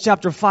 Corinthians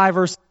chapter 5,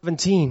 verse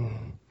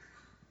 17.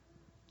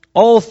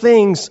 All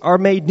things are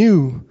made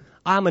new.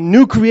 I'm a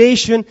new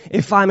creation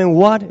if I'm in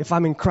what? If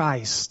I'm in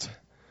Christ.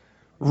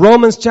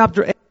 Romans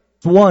chapter 8,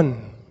 verse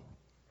 1.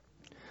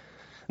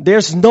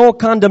 There's no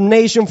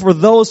condemnation for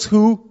those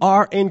who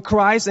are in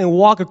Christ and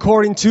walk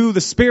according to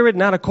the Spirit,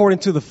 not according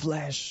to the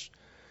flesh.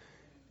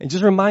 And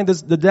just remind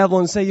the devil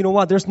and say, you know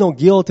what? There's no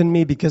guilt in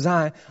me because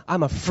I'm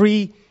a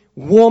free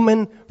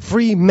woman,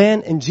 free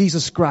man in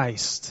Jesus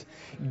Christ.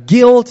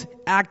 Guilt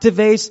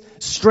activates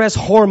stress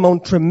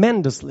hormone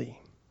tremendously.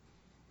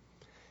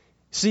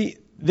 See,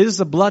 this is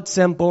a blood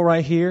sample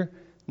right here.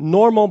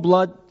 Normal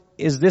blood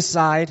is this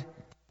side.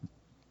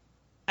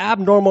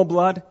 Abnormal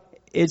blood,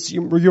 it's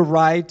your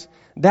right.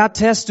 That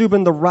test tube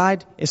in the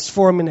right is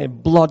forming a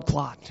blood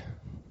clot.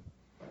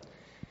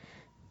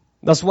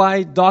 That's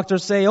why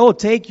doctors say, oh,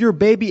 take your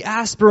baby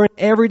aspirin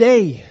every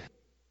day.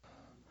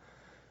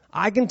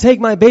 I can take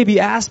my baby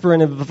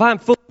aspirin, and if I'm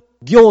full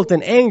of guilt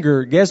and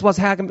anger, guess what's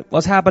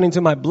happening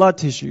to my blood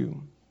tissue?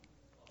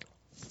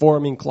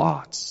 Forming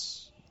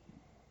clots.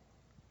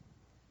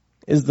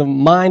 Is the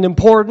mind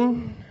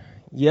important?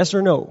 Yes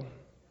or no?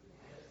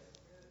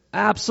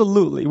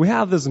 Absolutely. We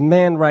have this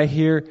man right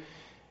here.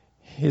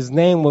 His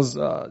name was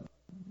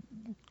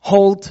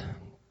Holt.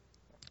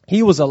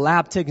 He was a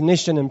lab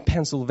technician in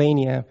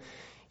Pennsylvania.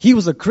 He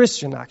was a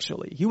Christian,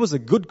 actually. He was a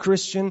good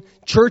Christian,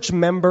 church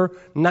member,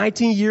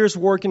 19 years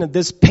working at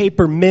this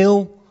paper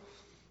mill.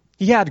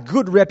 He had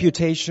good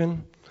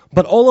reputation.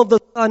 But all of a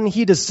sudden,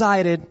 he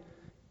decided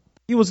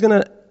he was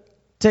going to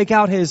take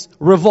out his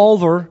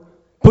revolver,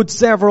 put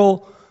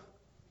several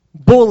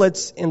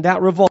bullets in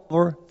that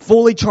revolver,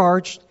 fully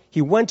charged.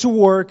 He went to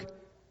work.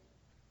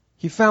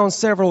 He found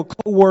several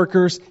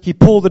co-workers. He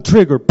pulled the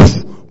trigger.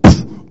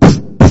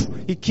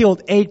 He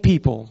killed 8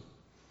 people.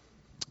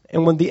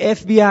 And when the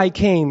FBI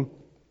came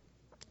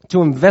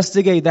to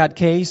investigate that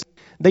case,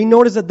 they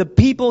noticed that the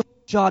people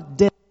he shot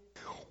dead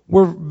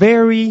were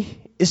very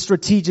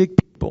strategic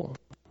people.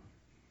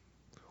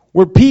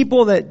 Were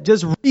people that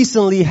just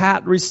recently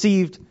had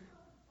received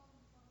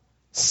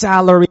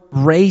salary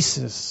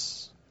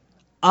raises,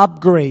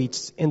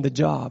 upgrades in the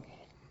job.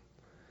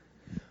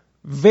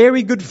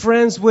 Very good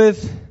friends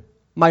with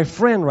my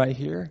friend right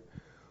here.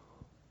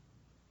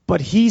 But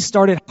he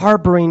started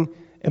harboring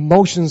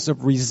emotions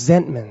of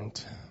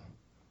resentment,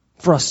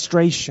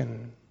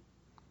 frustration.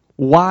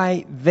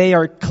 Why they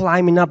are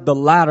climbing up the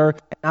ladder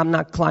and I'm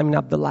not climbing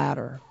up the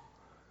ladder.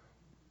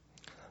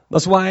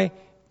 That's why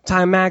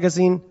Time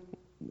Magazine,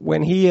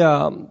 when he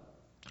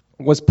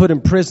was put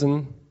in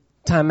prison,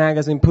 Time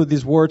Magazine put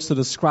these words to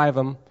describe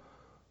him.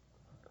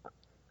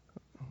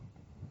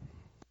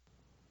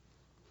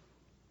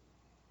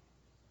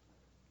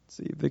 Let's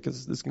see if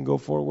this can go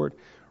forward.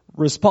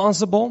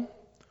 Responsible,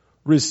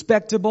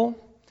 respectable,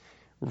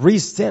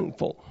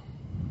 resentful,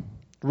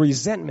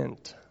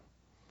 resentment,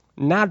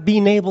 not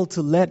being able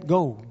to let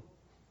go.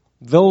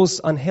 Those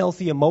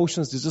unhealthy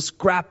emotions, to just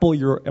grapple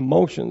your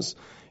emotions,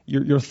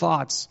 your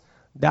thoughts,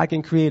 that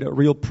can create a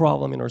real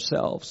problem in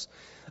ourselves.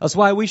 That's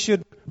why we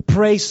should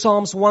pray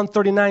Psalms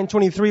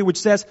 139:23,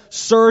 which says,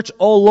 "Search,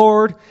 O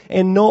Lord,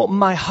 and know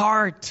my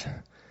heart.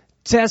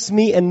 Test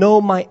me and know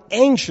my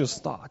anxious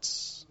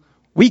thoughts."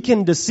 We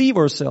can deceive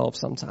ourselves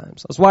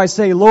sometimes. That's why I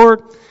say,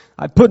 Lord,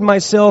 I put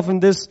myself in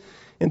this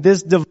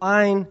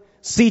divine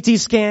CT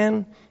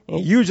scan,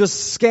 and you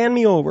just scan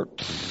me over.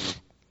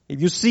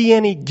 If you see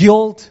any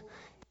guilt,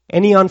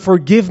 any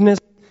unforgiveness,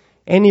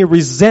 any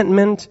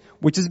resentment,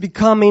 which is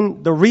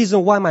becoming the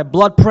reason why my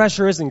blood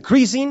pressure is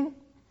increasing,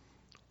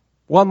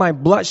 while my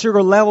blood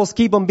sugar levels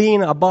keep on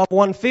being above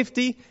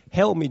 150,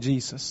 help me,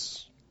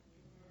 Jesus.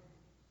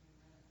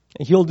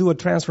 And He'll do a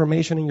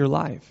transformation in your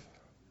life.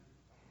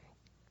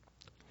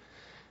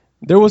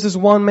 There was this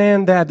one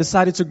man that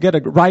decided to get a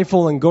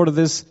rifle and go to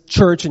this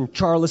church in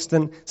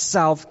Charleston,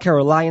 South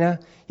Carolina.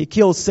 He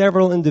killed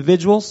several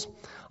individuals.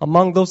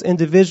 Among those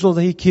individuals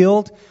that he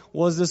killed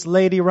was this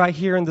lady right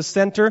here in the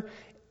center,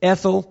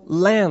 Ethel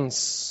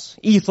Lance.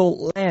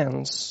 Ethel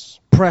Lance,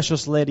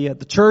 precious lady at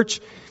the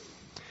church.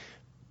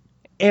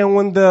 And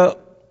when the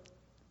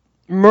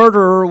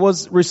murderer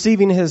was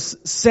receiving his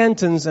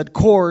sentence at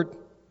court,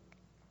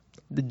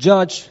 the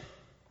judge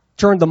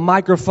turned the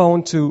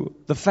microphone to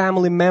the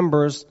family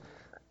members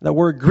that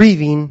were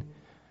grieving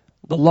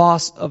the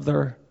loss of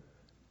their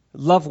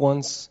loved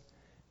ones.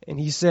 And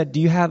he said, "Do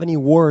you have any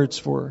words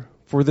for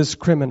this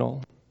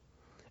criminal?"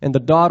 And the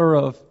daughter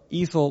of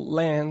Ethel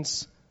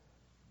Lance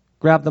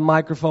grabbed the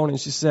microphone and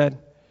she said,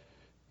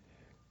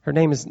 her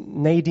name is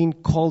Nadine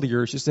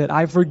Collier. She said,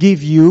 "I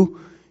forgive you.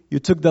 You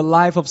took the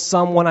life of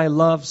someone I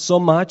love so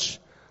much.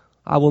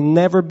 I will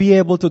never be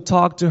able to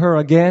talk to her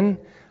again.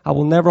 I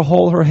will never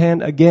hold her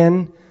hand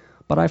again.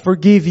 But I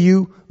forgive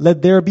you.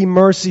 Let there be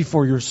mercy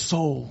for your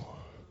soul.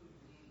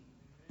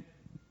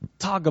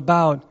 Talk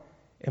about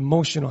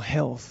emotional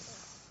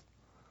health.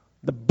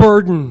 The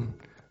burden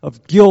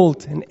of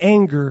guilt and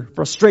anger,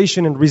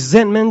 frustration and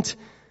resentment,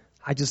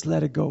 I just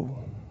let it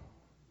go.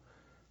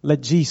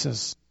 Let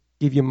Jesus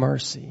give you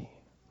mercy.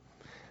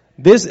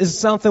 This is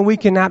something we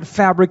cannot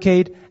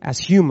fabricate as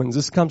humans.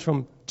 This comes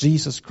from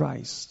Jesus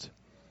Christ.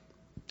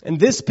 And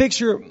this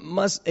picture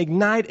must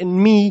ignite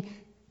in me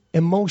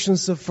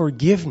emotions of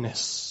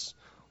forgiveness.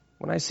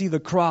 When I see the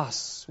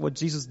cross, what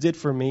Jesus did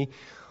for me,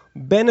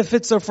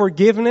 benefits of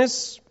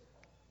forgiveness,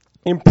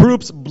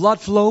 improves blood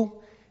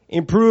flow,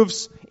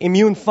 improves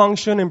immune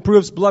function,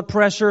 improves blood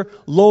pressure,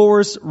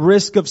 lowers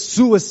risk of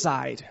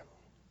suicide.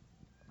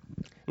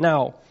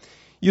 Now,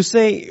 you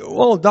say,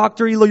 well,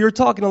 Dr. Elo, you're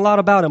talking a lot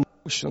about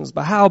emotions,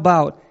 but how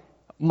about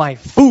my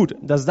food?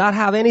 Does that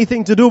have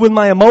anything to do with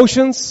my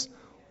emotions?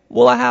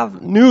 Well, I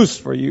have news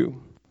for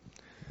you.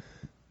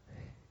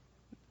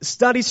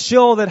 Studies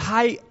show that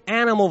high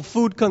animal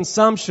food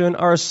consumption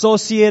are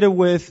associated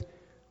with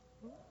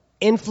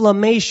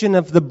inflammation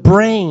of the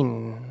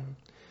brain.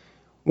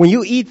 When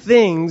you eat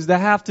things that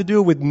have to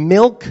do with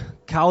milk,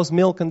 cow's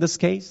milk in this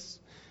case,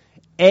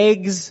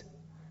 eggs,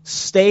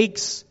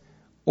 steaks,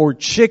 or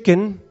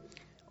chicken,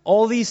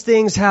 all these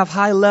things have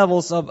high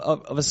levels of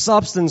a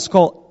substance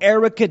called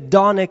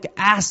arachidonic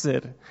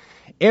acid.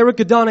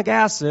 Arachidonic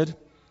acid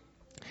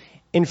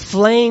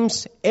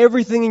inflames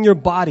everything in your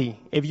body.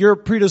 If you're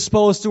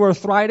predisposed to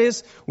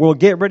arthritis, well,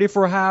 get ready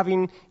for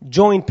having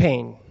joint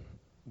pain,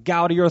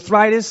 gouty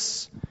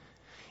arthritis.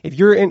 If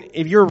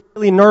you're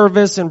really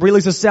nervous and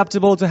really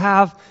susceptible to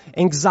have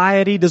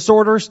anxiety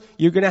disorders,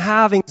 you're going to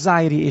have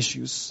anxiety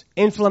issues.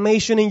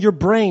 Inflammation in your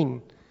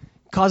brain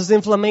causes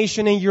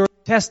inflammation in your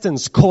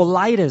intestines.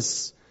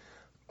 Colitis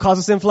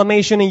causes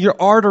inflammation in your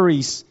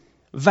arteries.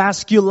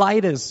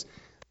 Vasculitis.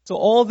 So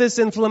all this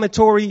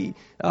inflammatory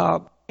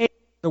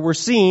that we're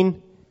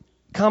seeing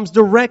comes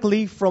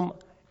directly from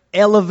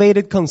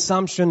elevated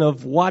consumption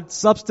of what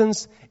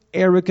substance?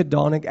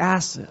 Arachidonic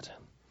acid.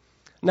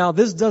 Now,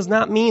 this does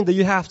not mean that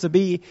you have to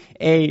be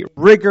a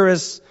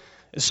rigorous,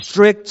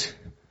 strict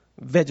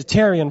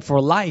vegetarian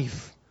for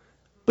life.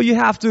 But you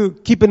have to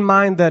keep in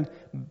mind that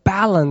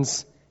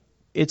balance,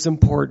 it's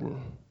important.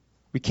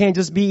 We can't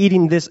just be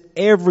eating this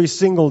every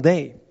single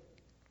day.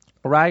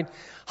 All right?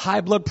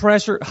 High blood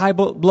pressure, high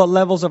blood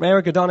levels of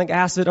arachidonic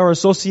acid are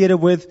associated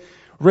with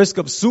risk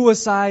of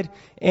suicide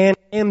and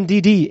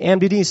MDD.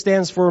 MDD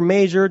stands for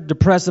major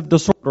depressive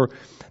disorder.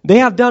 They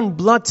have done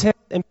blood tests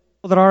in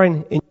people that are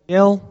in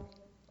jail,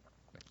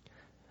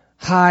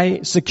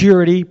 high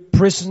security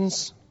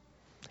prisons,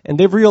 and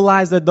they've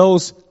realized that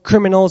those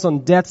criminals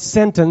on death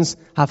sentence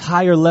have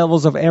higher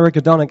levels of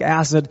arachidonic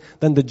acid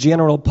than the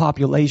general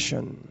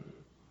population.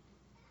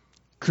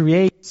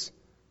 Creates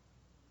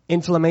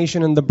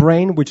inflammation in the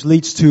brain, which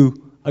leads to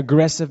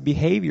aggressive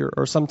behavior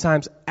or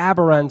sometimes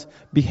aberrant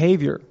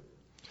behavior.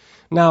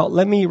 Now,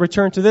 let me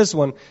return to this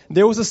one.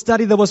 There was a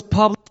study that was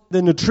published in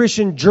the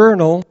Nutrition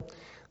Journal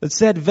that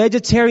said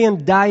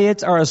vegetarian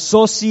diets are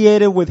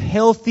associated with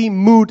healthy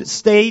mood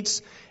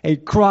states, a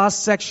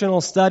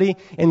cross-sectional study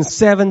in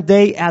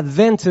Seventh-day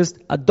Adventist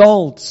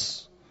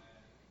adults.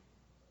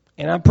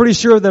 And I'm pretty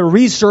sure the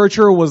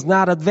researcher was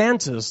not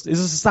Adventist. This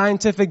is a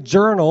scientific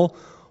journal,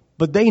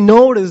 but they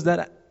noticed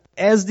that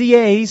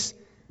SDAs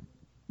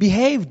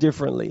behave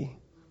differently.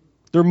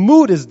 Their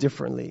mood is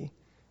differently.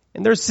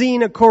 And they're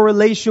seeing a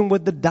correlation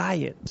with the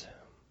diet.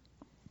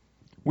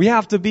 We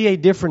have to be a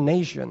different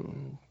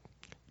nation.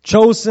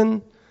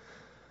 Chosen,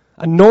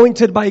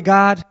 anointed by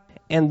God,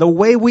 and the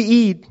way we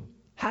eat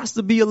has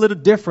to be a little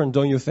different,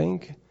 don't you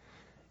think?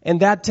 And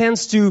that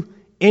tends to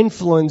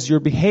influence your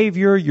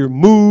behavior, your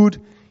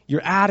mood, your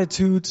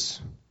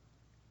attitudes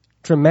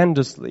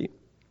tremendously.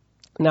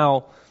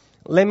 Now,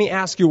 let me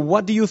ask you,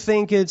 what do you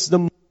think is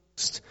the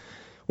most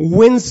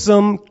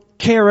winsome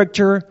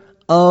character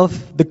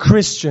of the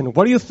Christian?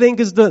 What do you think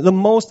is the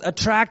most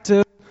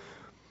attractive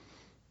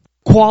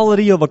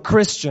quality of a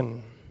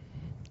Christian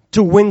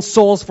to win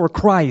souls for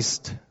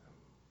Christ?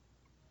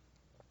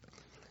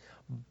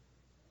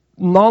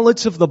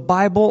 Knowledge of the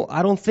Bible,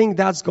 I don't think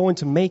that's going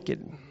to make it.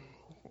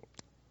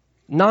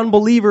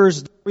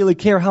 Non-believers don't really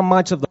care how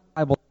much of the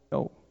Bible they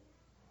know.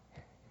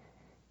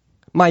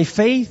 My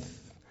faith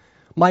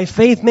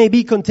may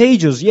be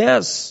contagious,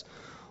 yes,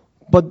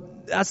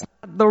 but that's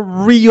not the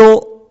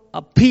real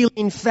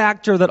appealing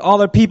factor that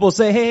other people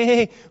say,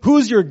 hey,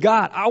 who's your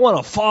God? I want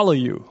to follow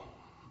you.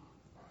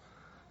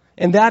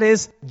 And that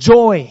is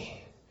joy.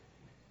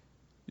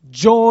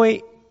 Joy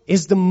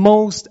is the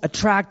most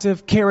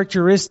attractive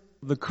characteristic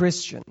of the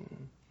Christian.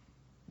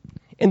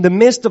 In the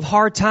midst of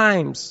hard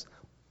times,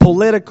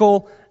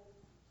 political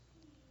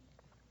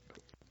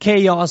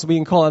chaos, we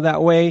can call it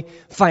that way,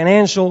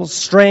 financial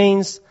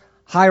strains,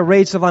 high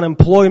rates of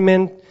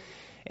unemployment,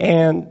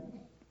 and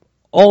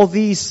all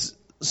these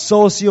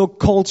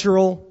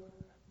socio-cultural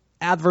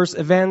adverse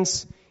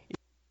events,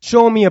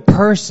 Show me a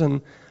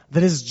person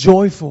that is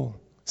joyful,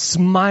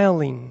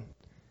 smiling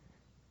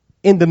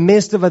in the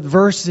midst of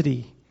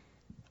adversity.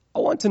 I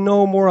want to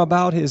know more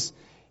about his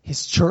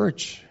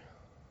church.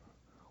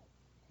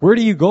 Where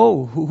do you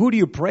go? Who do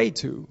you pray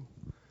to?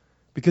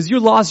 Because you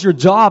lost your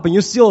job and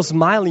you're still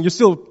smiling. You're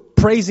still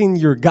praising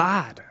your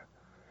God.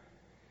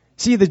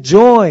 See, the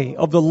joy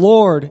of the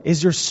Lord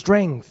is your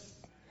strength.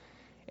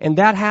 And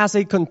that has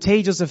a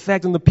contagious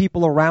effect on the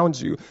people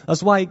around you.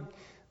 That's why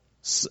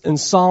in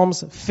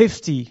Psalms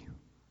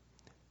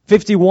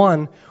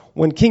 51,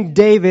 when King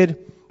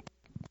David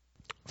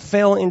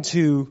fell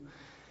into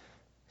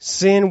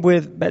sin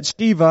with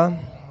Bathsheba,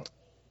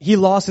 he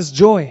lost his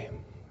joy.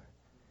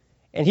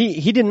 And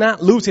he did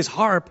not lose his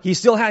harp. He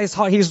still had his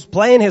harp. He was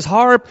playing his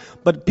harp,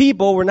 but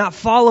people were not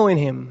following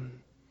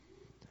him.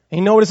 And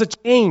he noticed a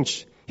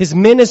change. His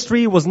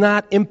ministry was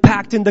not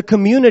impacting the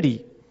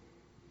community.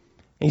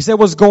 And he said,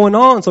 what's going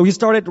on? So he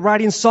started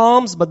writing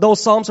psalms, but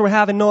those psalms were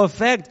having no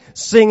effect.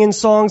 Singing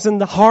songs in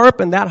the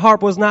harp, and that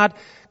harp was not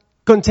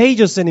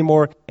contagious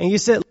anymore. And he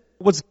said,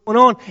 what's going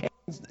on? And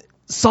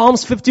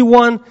Psalms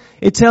 51,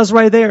 it tells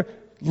right there,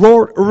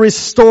 Lord,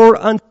 restore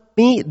unto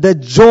me the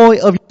joy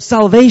of your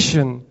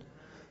salvation,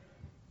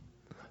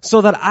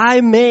 so that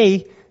I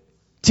may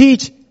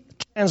teach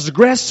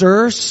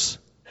transgressors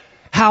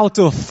how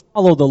to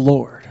follow the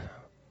Lord.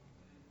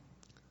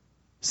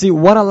 See,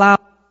 what allows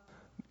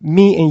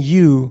me and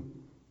you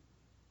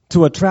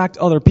to attract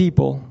other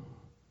people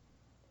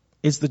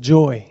is the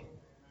joy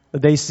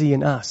that they see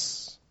in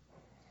us.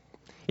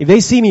 If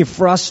they see me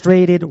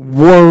frustrated,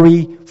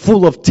 worried,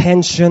 full of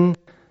tension,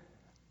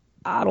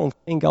 I don't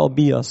think I'll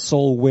be a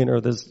soul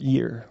winner this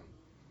year.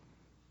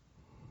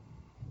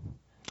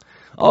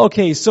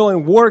 Okay, so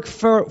in Wake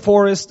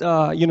Forest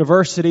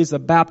University, it's a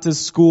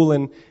Baptist school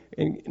in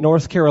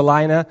North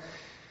Carolina,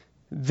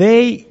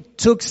 they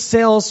took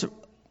cells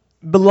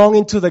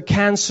belonging to the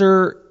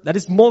cancer that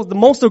is the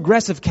most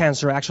aggressive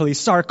cancer, actually,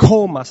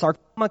 sarcoma.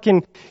 Sarcoma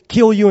can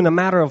kill you in a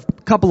matter of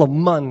a couple of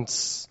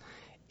months.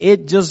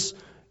 It just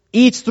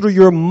eats through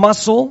your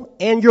muscle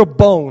and your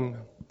bone.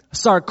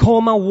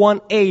 Sarcoma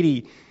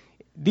 180.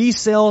 These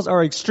cells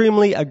are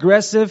extremely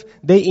aggressive.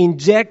 They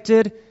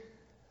injected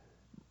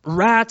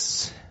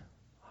rats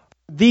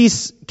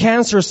these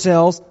cancer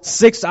cells.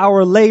 6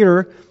 hours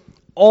later,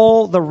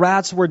 all the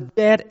rats were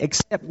dead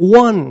except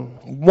one.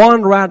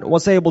 One rat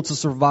was able to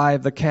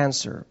survive the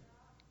cancer.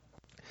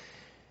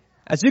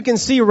 As you can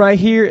see right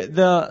here,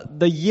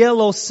 the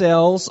yellow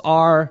cells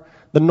are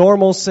the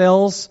normal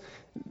cells.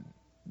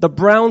 The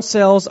brown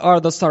cells are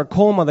the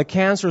sarcoma, the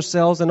cancer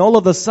cells, and all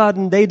of a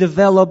sudden they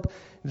develop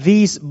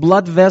these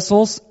blood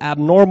vessels,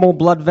 abnormal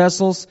blood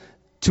vessels,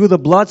 to the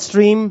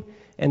bloodstream,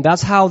 and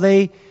that's how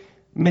they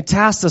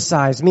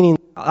metastasize, meaning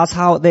that's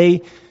how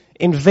they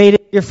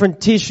invaded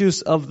different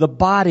tissues of the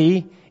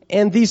body,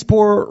 and these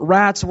poor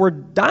rats were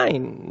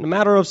dying in a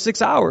matter of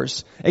 6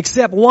 hours,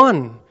 except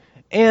one.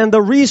 And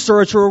the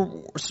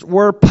researchers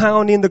were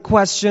pounding the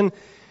question,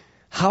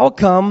 how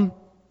come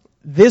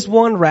this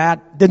one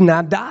rat did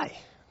not die?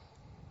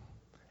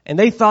 And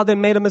they thought they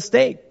made a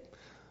mistake.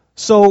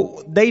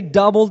 So they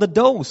doubled the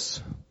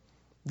dose.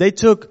 They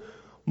took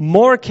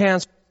more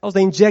cancer cells.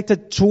 They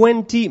injected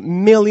 20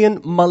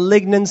 million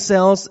malignant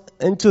cells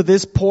into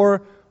this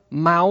poor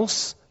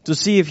mouse to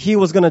see if he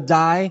was going to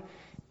die.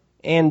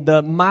 And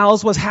the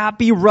mouse was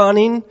happy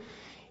running.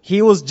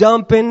 He was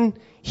jumping.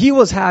 He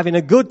was having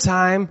a good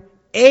time.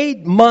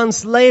 8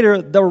 months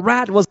later, the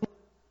rat was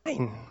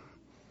dying.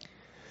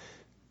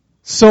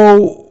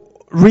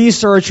 So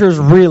researchers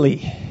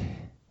really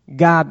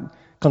got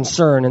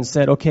concerned and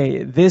said,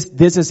 okay,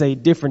 this is a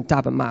different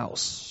type of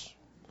mouse.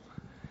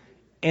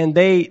 And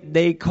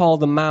they call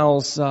the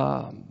mouse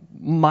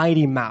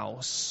Mighty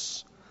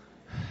Mouse.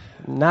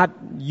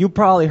 You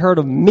probably heard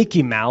of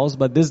Mickey Mouse,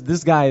 but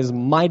this guy is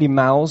Mighty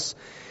Mouse.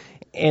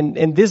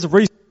 And this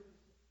research,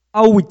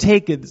 how we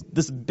take it,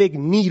 this big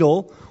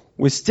needle,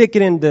 we stick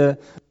it in the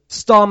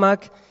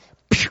stomach,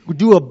 we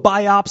do a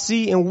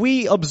biopsy, and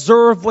we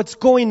observe what's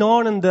going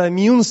on in the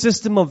immune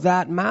system of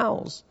that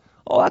mouse.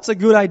 Oh, that's a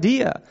good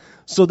idea.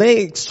 So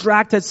they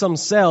extracted some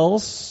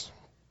cells,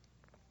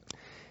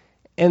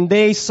 and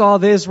they saw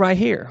this right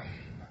here.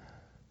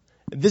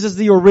 This is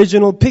the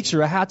original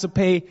picture. I had to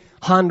pay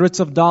hundreds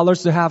of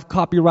dollars to have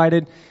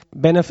copyrighted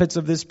benefits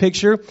of this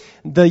picture.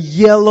 The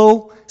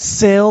yellow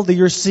cell that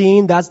you're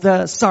seeing, that's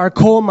the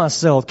sarcoma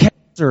cell,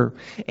 cancer.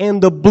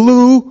 And the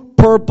blue,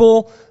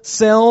 purple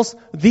cells,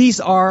 these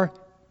are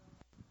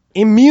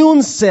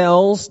immune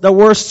cells that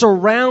were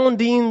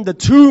surrounding the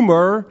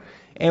tumor.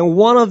 And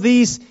one of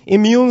these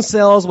immune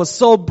cells was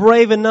so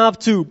brave enough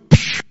to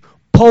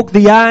poke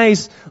the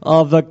eyes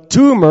of the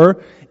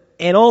tumor,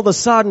 and all of a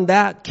sudden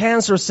that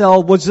cancer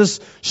cell was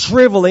just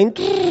shriveling,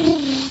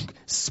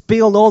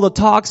 spilled all the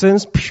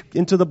toxins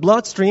into the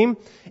bloodstream,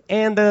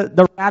 and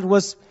the rat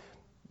was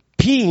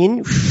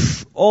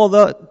peeing all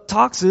the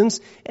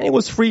toxins, and it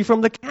was free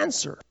from the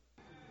cancer.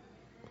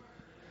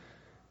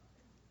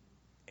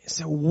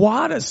 So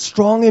what a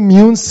strong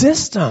immune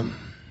system.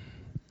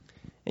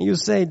 And you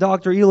say,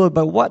 Dr. Elo,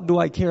 but what do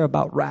I care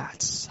about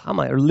rats? I'm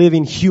a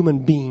living human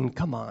being.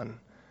 Come on.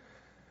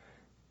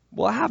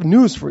 Well, I have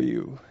news for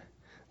you.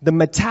 The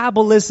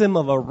metabolism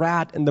of a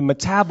rat and the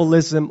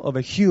metabolism of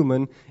a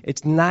human,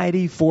 it's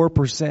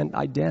 94%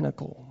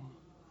 identical.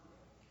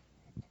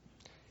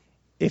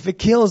 If it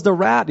kills the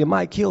rat, it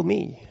might kill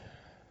me.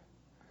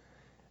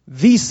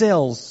 These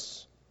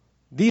cells,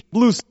 these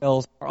blue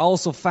cells, are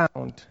also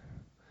found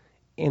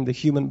in the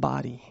human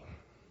body.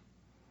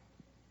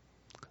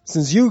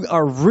 Since you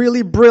are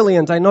really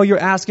brilliant, I know you're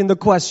asking the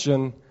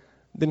question,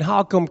 then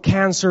how come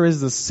cancer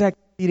is the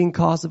second leading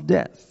cause of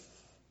death?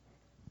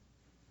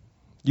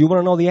 Do you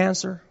want to know the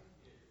answer?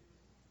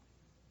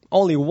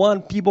 Only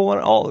one people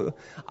want to, oh,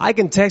 I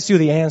can text you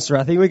the answer.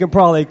 I think we can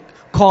probably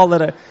call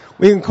it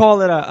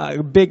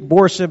a big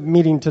worship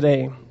meeting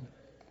today.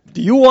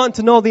 Do you want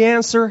to know the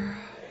answer?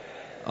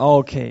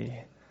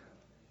 Okay.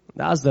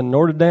 That's the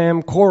Notre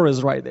Dame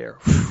chorus right there.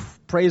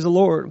 Praise the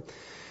Lord.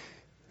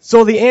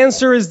 So the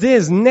answer is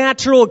this.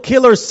 Natural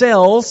killer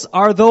cells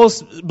are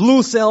those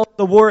blue cells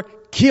that were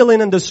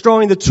killing and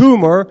destroying the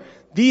tumor.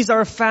 These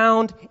are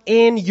found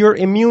in your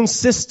immune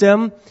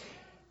system.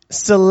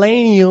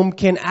 Selenium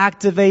can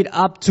activate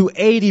up to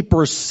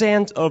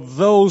 80% of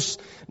those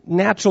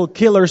natural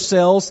killer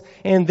cells.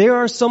 And there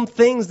are some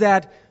things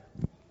that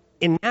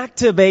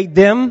inactivate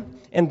them.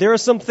 And there are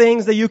some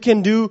things that you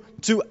can do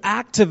to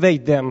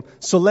activate them.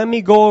 So let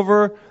me go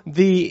over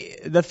the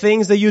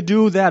things that you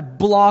do that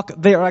block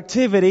their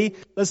activity.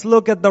 Let's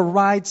look at the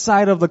right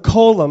side of the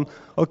column.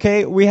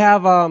 Okay, we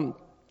have a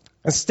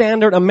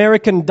standard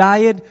American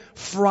diet,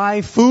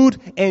 fried food,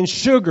 and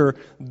sugar.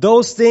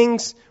 Those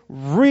things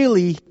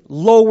really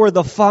lower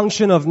the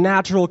function of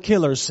natural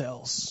killer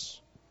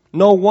cells.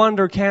 No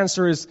wonder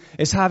cancer is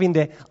having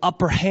the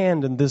upper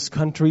hand in this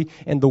country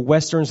and the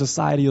Western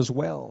society as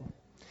well.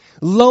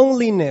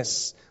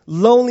 Loneliness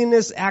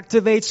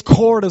activates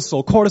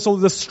cortisol. Cortisol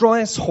is the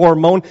stress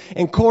hormone,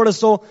 and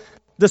cortisol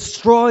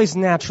destroys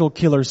natural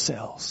killer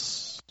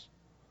cells.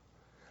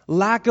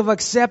 Lack of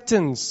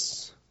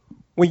acceptance.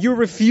 When you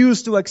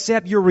refuse to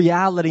accept your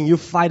reality and you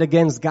fight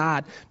against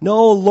God.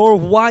 No,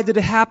 Lord, why did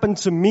it happen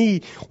to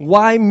me?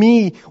 Why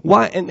me?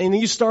 Why? And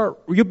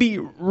you'll be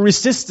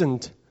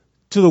resistant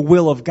to the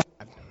will of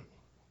God.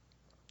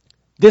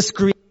 This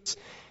creates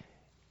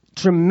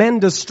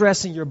tremendous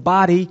stress in your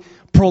body,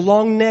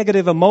 prolonged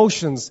negative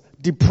emotions,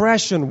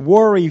 depression,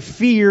 worry,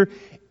 fear,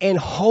 and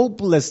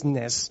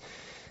hopelessness.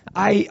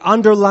 I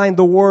underline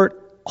the word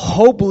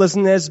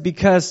hopelessness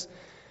because,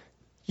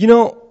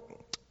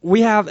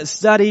 we have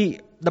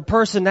studied the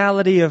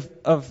personality of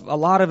a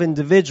lot of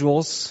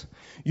individuals.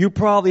 You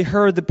probably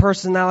heard the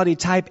personality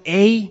type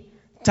A.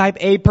 Type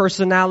A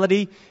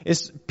personality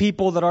is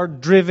people that are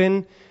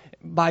driven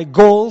by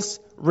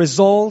goals,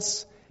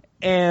 results,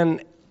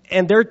 and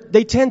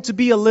they tend to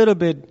be a little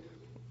bit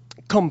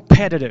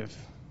competitive.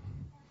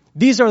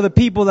 These are the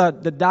people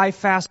that die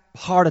fast of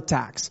heart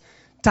attacks.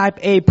 Type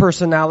A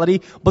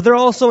personality, but they're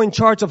also in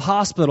charge of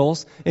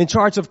hospitals, in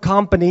charge of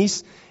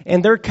companies,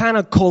 and they're kind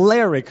of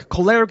choleric.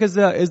 Choleric is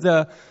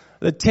the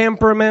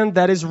temperament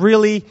that is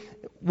really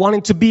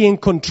wanting to be in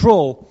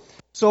control.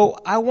 So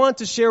I want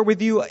to share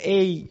with you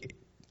a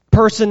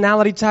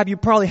personality type you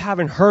probably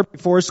haven't heard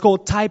before. It's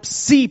called type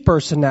C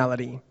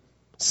personality.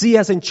 C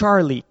as in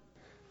Charlie.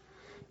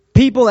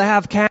 People that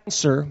have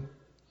cancer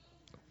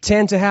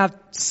tend to have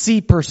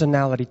C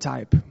personality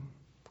type.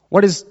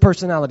 What is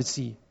personality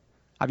C?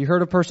 Have you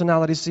heard of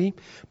personality C?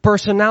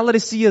 Personality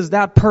C is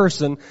that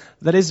person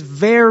that is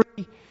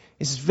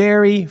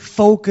very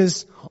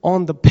focused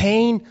on the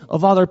pain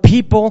of other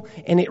people,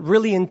 and it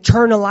really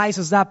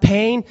internalizes that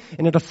pain,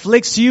 and it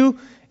afflicts you,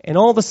 and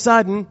all of a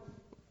sudden,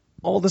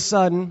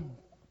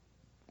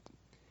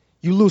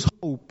 you lose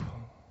hope.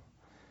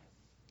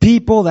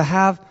 People that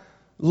have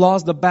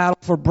lost the battle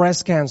for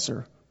breast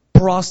cancer,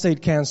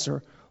 prostate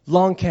cancer,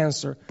 lung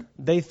cancer,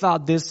 they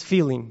thought this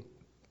feeling,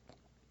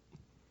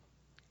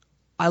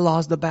 I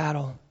lost the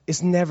battle.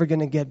 It's never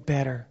going to get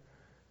better.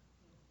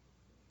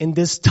 In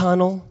this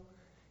tunnel,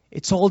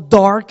 it's all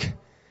dark.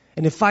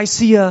 And if I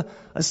see a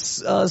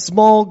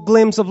small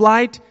glimpse of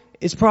light,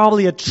 it's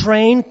probably a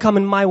train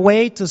coming my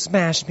way to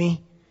smash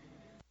me.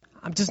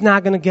 I'm just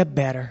not going to get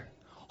better.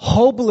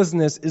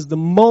 Hopelessness is the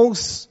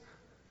most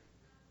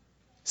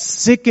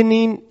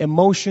sickening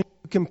emotion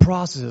you can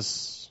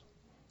process.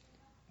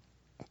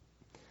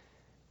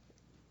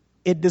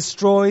 It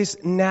destroys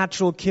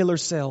natural killer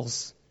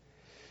cells.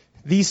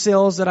 These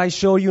cells that I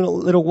showed you a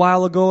little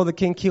while ago that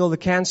can kill the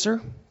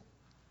cancer,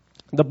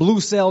 the blue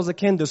cells that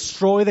can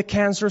destroy the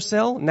cancer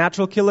cell,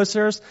 natural killer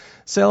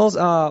cells,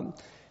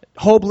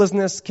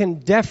 hopelessness can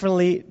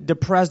definitely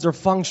depress their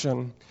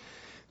function.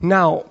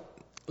 Now,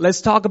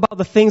 let's talk about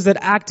the things that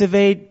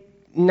activate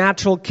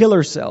natural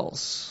killer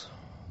cells.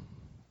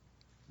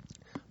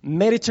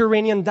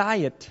 Mediterranean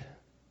diet.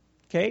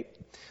 Okay?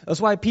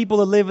 That's why people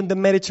that live in the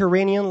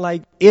Mediterranean,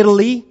 like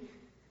Italy,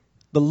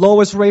 the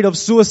lowest rate of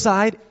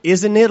suicide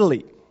is in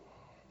Italy.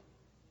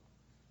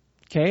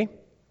 Okay?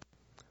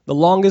 The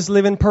longest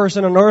living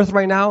person on earth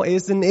right now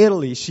is in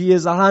Italy. She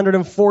is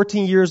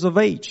 114 years of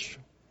age.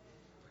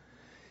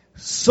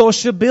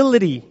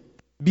 Sociability,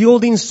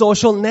 building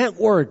social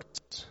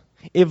networks.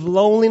 If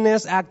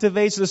loneliness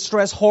activates the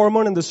stress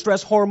hormone and the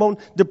stress hormone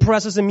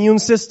depresses the immune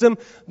system,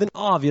 then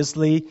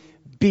obviously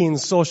being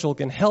social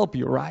can help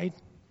you, right?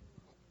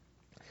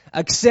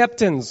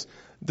 Acceptance.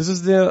 This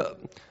is the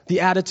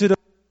attitude of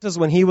Jesus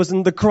when he was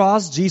on the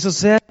cross. Jesus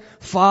said,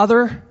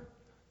 Father,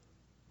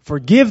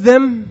 forgive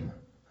them.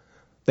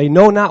 They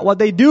know not what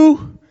they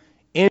do.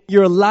 In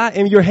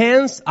your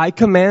hands, I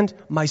command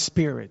my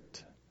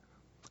spirit.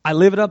 I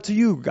leave it up to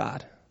you,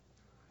 God.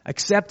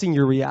 Accepting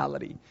your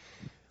reality.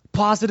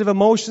 Positive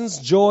emotions,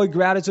 joy,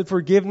 gratitude,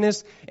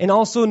 forgiveness, and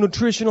also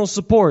nutritional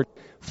support.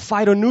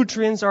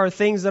 Phytonutrients are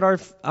things that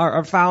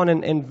are found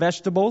in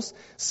vegetables.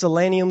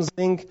 Selenium,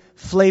 zinc,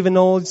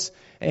 flavonoids,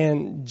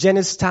 and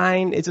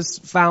genistein. It is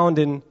found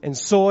in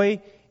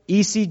soy.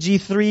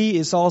 ECG3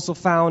 is also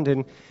found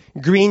in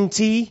green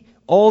tea.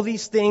 All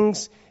these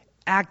things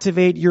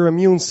activate your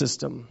immune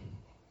system.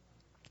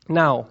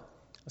 Now,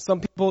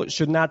 some people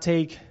should not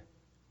take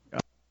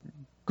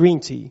green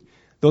tea.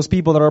 Those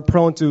people that are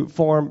prone to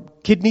form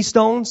kidney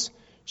stones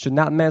should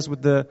not mess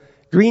with the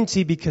green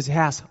tea because it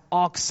has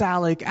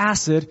oxalic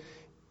acid,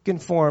 can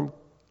form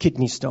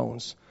kidney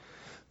stones.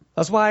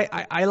 That's why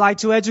I like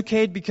to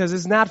educate, because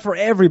it's not for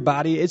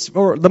everybody. It's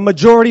for the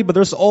majority, but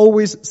there's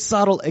always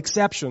subtle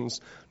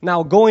exceptions.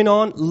 Now, going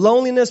on,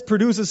 loneliness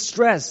produces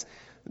stress.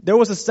 There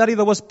was a study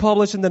that was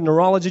published in the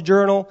Neurology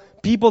Journal.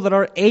 People that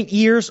are 8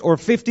 years or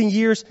 15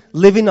 years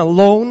living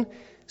alone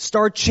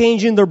start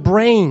changing their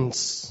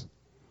brains.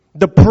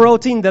 The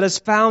protein that is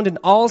found in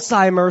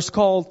Alzheimer's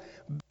called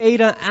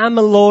beta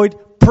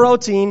amyloid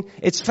protein,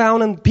 it's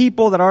found in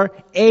people that are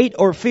 8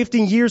 or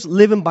 15 years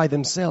living by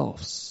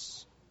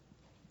themselves.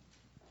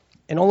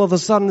 And all of a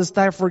sudden they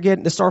start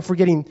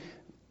forgetting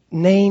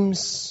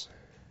names.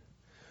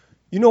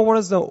 You know what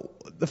is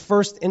the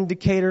first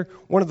indicator,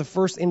 one of the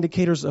first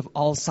indicators of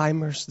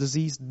Alzheimer's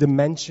disease?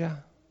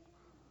 Dementia.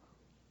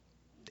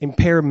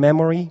 Impaired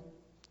memory.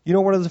 You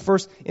know what are the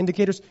first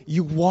indicators?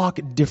 You walk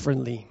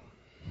differently.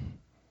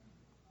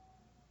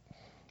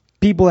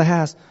 People that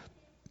has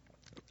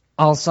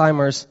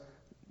Alzheimer's,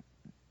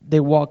 they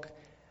walk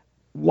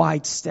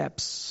wide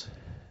steps,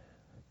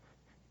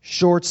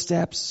 short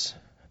steps,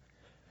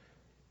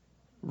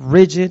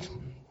 rigid.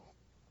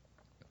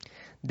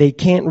 They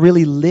can't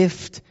really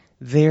lift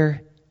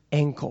their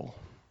ankle.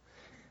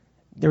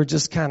 They're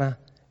just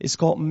it's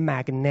called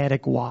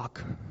magnetic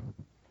walk.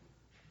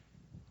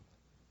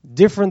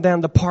 Different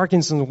than the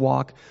Parkinson's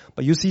walk.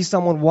 But you see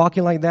someone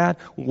walking like that,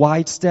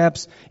 wide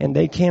steps, and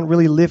they can't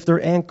really lift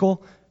their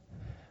ankle.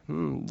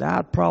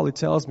 That probably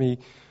tells me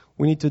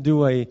we need to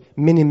do a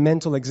mini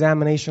mental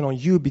examination on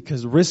you,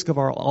 because the risk of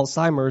our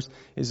Alzheimer's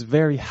is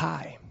very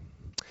high.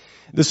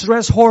 The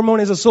stress hormone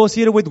is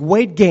associated with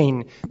weight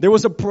gain. There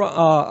was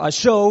a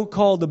show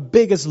called The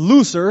Biggest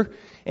Loser,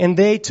 and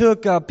they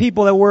took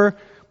people that were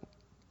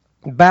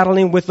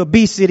battling with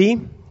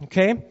obesity,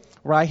 okay,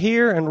 right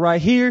here,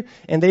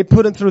 and they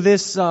put them through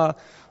this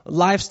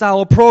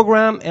lifestyle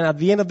program, and at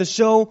the end of the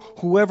show,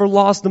 whoever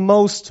lost the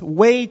most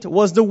weight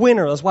was the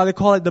winner. That's why they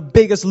call it The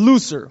Biggest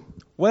Loser.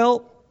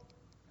 Well,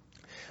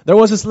 there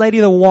was this lady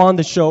that won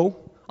the show,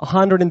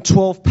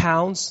 112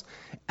 pounds,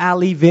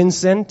 Ali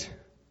Vincent.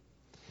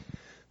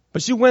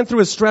 But she went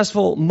through a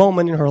stressful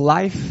moment in her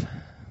life.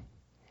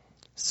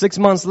 6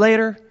 months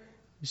later,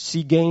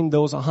 she gained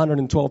those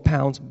 112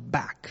 pounds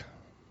back.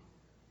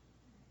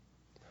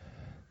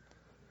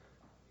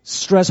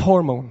 Stress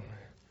hormone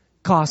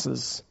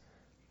causes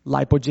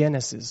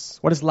lipogenesis.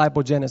 What is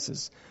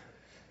lipogenesis?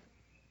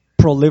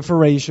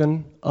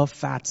 Proliferation of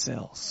fat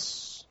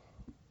cells.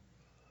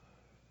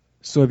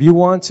 So if you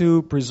want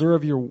to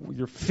preserve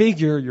your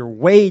figure, your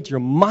weight, your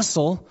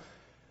muscle,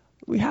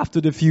 we have to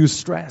diffuse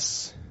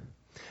stress.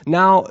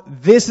 Now,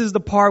 this is the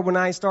part when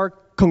I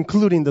start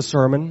concluding the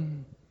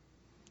sermon.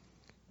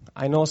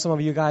 I know some of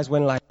you guys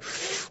went like,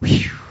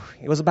 whew,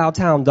 it was about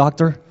time,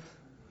 doctor.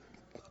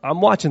 I'm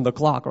watching the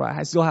clock, right?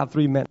 I still have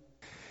 3 minutes.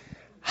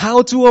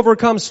 How to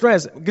overcome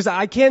stress. Because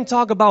I can't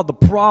talk about the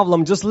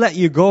problem, just let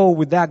you go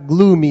with that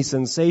gloomy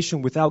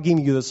sensation without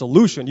giving you the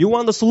solution. You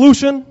want the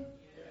solution? Yes.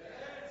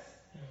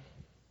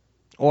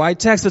 Or I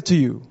text it to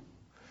you.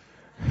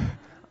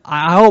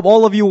 I hope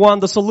all of you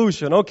want the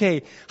solution.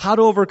 Okay, how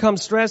to overcome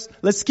stress?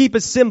 Let's keep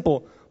it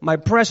simple. My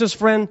precious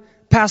friend,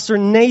 Pastor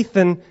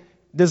Nathan,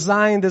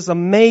 designed this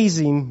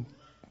amazing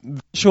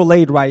visual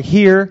aid right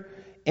here.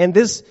 And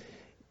this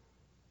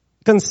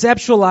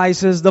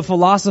conceptualizes the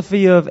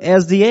philosophy of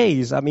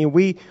SDAs. I mean,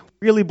 we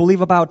really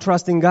believe about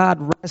trusting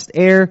God, rest,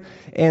 air,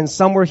 and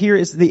somewhere here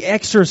is the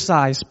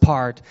exercise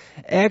part.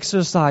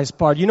 Exercise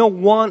part. You know,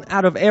 1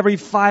 out of every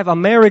 5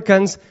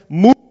 Americans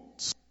moves.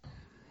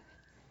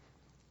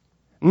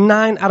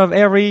 9 out of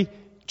every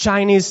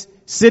Chinese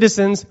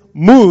citizens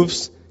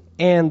moves,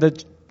 and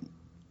the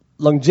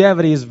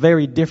longevity is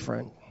very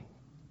different.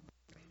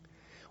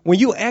 When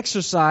you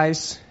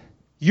exercise,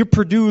 you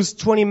produce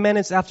 20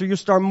 minutes after you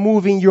start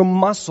moving your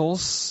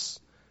muscles,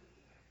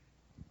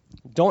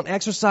 Don't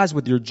exercise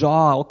with your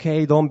jaw,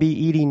 okay? Don't be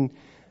eating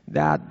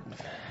that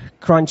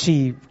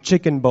crunchy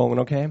chicken bone,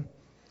 okay?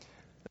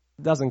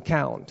 Doesn't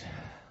count.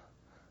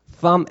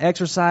 Thumb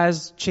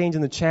exercise,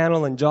 changing the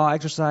channel, and jaw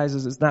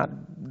exercises is not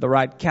the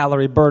right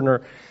calorie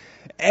burner.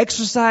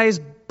 Exercise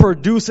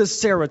produces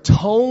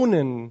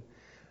serotonin,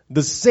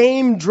 the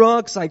same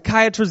drug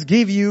psychiatrists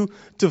give you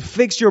to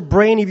fix your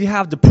brain if you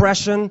have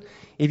depression,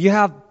 if you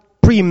have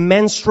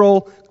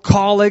premenstrual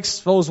colics,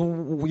 those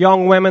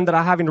young women that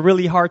are having a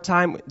really hard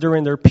time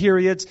during their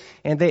periods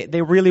and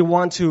they really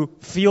want to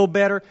feel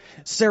better.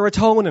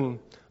 Serotonin.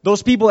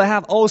 Those people that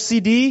have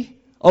OCD,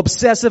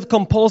 obsessive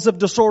compulsive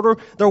disorder,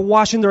 they're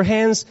washing their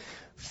hands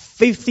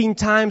 15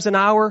 times an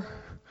hour.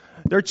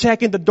 They're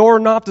checking the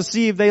doorknob to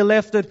see if they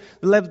left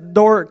the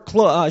door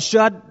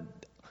shut.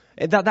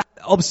 That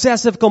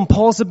obsessive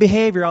compulsive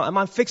behavior. Am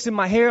I fixing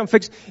my hair? I'm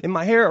fixing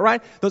my hair,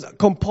 right? Those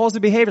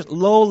compulsive behaviors,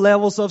 low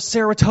levels of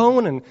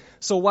serotonin.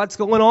 So what's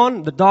going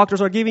on? The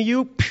doctors are giving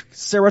you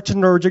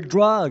serotonergic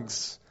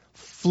drugs.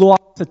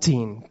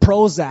 Fluoxetine,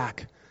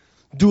 Prozac,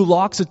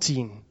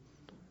 duloxetine,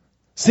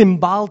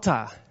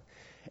 Cymbalta.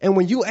 And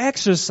when you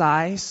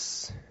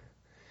exercise,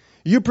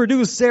 you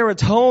produce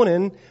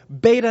serotonin,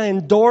 beta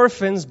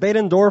endorphins. Beta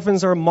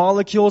endorphins are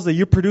molecules that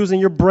you produce in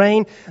your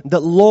brain that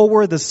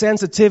lower the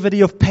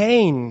sensitivity of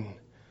pain.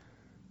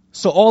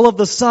 So all of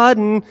a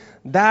sudden,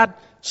 that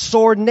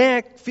sore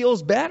neck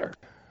feels better.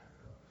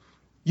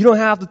 You don't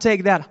have to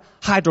take that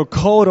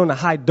hydrocodone at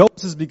high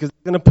doses because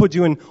it's going to put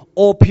you in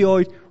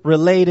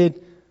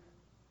opioid-related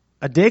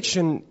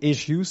addiction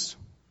issues.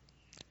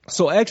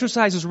 So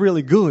exercise is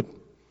really good.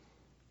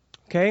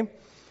 Okay?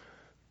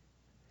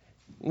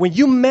 When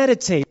you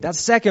meditate, that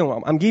second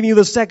one, I'm giving you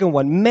the second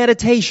one,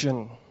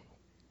 meditation.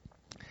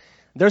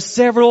 There's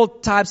several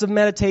types of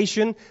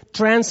meditation.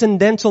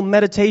 Transcendental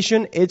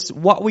meditation, it's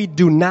what we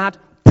do not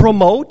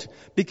promote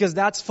because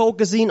that's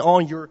focusing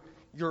on your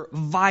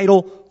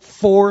vital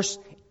force,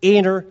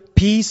 inner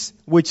peace,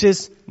 which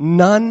is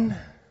none.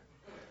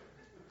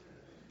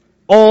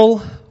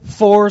 All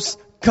force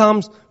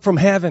comes from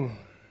heaven.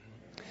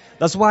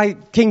 That's why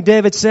King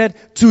David said,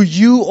 "To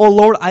you, O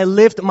Lord, I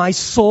lift my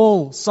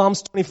soul."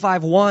 Psalms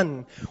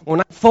 25:1. When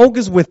I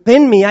focus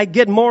within me, I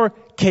get more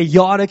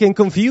chaotic and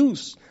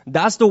confused.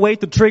 That's the way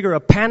to trigger a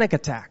panic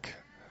attack.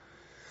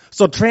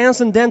 So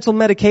transcendental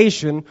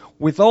medication,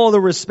 with all the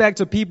respect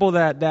to people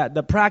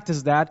that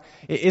practice that,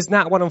 is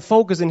not what I'm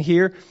focusing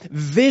here.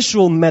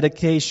 Visual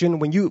medication,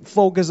 when you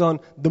focus on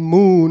the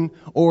moon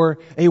or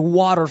a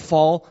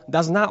waterfall,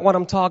 that's not what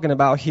I'm talking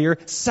about here.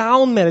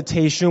 Sound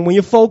meditation, when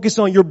you focus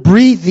on your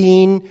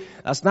breathing,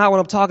 that's not what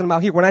I'm talking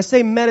about here. When I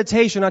say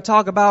meditation, I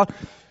talk about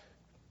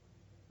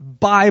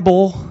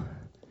Bible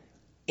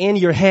in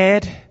your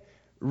head,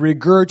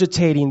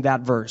 regurgitating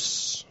that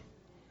verse.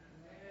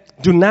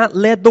 Do not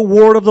let the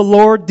word of the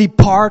Lord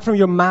depart from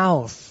your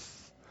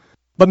mouth,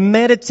 but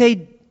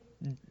meditate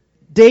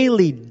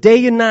daily,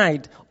 day and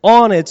night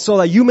on it so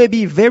that you may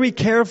be very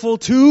careful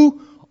to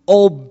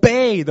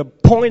obey. The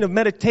point of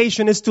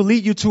meditation is to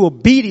lead you to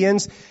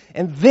obedience,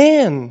 and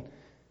then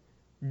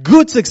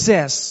good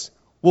success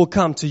will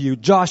come to you.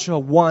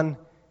 Joshua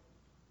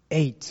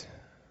 1:8.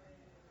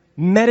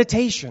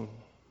 Meditation.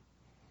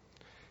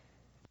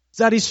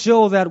 Studies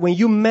show that when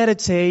you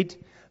meditate,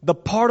 the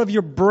part of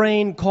your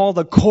brain called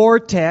the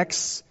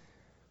cortex,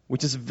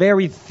 which is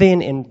very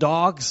thin in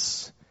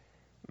dogs,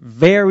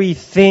 very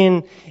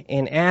thin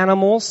in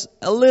animals,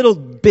 a little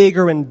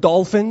bigger in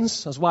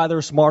dolphins. That's why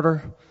they're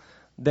smarter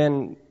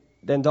than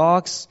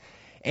dogs.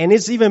 And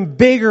it's even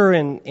bigger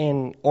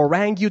in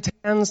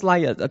orangutans,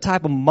 like a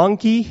type of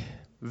monkey,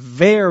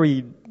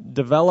 very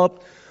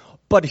developed.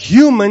 But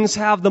humans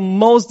have the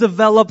most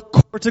developed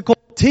cortical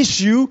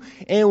tissue,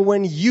 and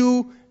when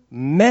you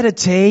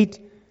meditate,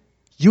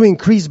 you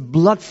increase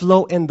blood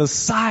flow and the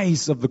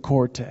size of the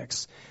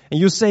cortex. And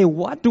you say,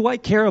 what do I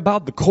care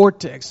about the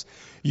cortex?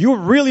 You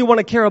really want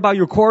to care about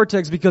your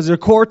cortex because your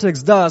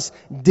cortex does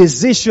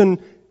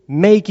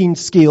decision-making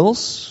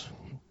skills,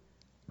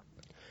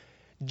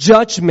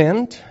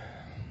 judgment,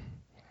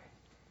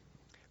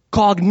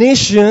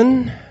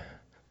 cognition,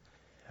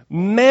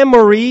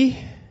 memory,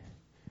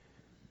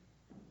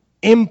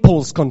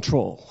 impulse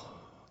control.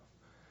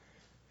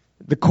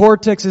 The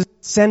cortex is the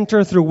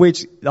center through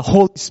which the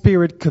Holy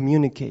Spirit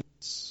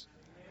communicates.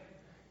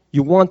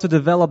 You want to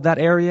develop that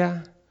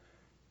area?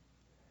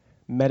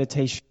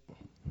 Meditation.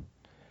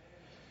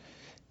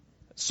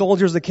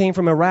 Soldiers that came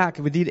from Iraq,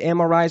 we did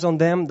MRIs on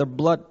them. Their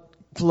blood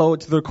flow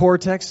to their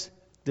cortex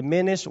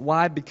diminished.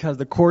 Why? Because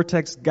the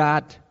cortex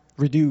got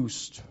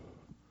reduced.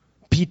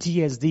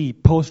 PTSD,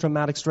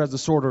 post-traumatic stress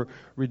disorder,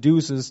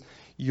 reduces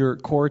your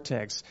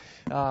cortex.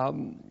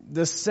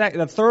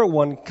 The third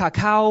one,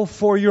 cacao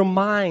for your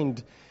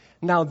mind.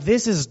 Now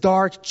this is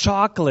dark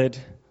chocolate,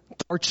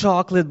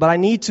 but I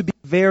need to be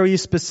very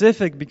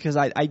specific because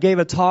I gave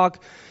a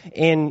talk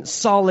in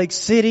Salt Lake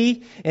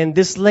City and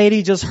this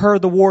lady just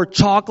heard the word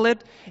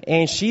chocolate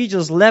and she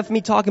just left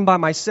me talking by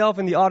myself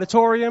in the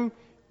auditorium.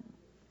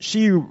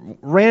 She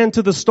ran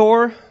to the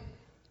store,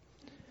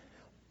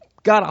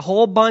 got a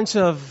whole bunch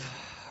of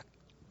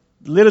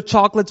little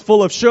chocolates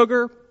full of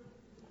sugar.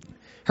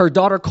 Her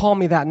daughter called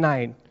me that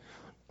night.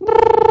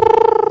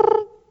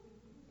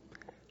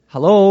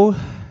 Hello.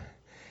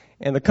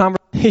 And the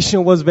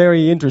conversation was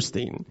very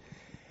interesting.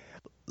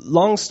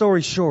 Long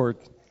story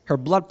short, her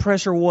blood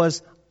pressure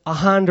was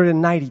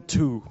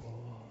 192.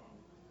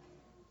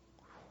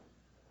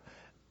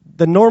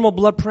 The normal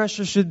blood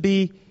pressure should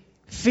be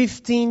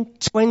 15,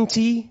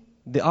 20,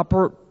 the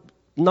upper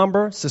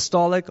number,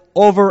 systolic,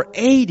 over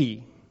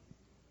 80.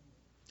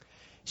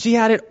 She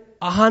had it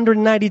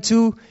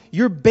 192.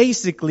 You're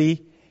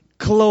basically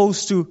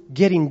close to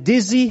getting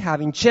dizzy,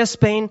 having chest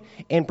pain,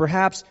 and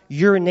perhaps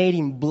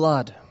urinating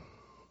blood.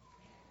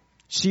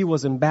 She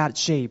was in bad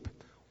shape.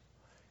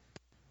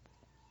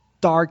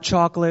 Dark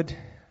chocolate.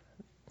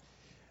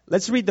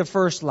 Let's read the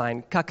first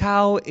line.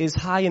 Cacao is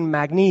high in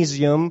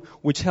magnesium,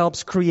 which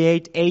helps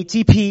create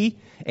ATP.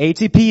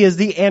 ATP is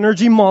the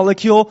energy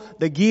molecule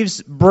that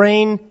gives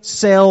brain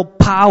cell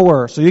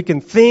power. So you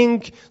can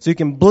think, so you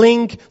can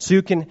blink, so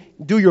you can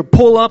do your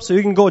pull-ups, so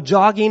you can go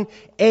jogging.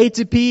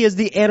 ATP is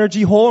the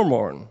energy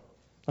hormone.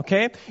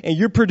 Okay? And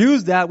you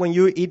produce that when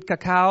you eat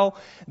cacao.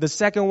 The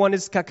second one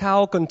is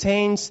cacao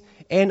contains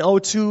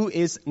NO2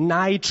 is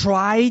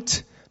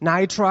nitrite.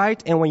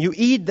 And when you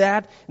eat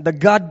that, the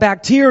gut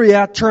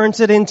bacteria turns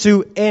it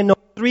into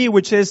NO3,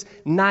 which is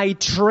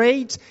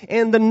nitrate,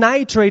 and the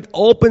nitrate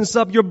opens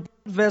up your blood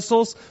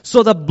vessels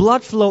so the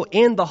blood flow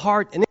in the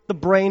heart and in the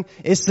brain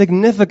is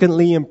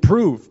significantly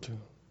improved.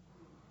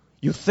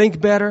 You think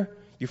better,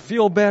 you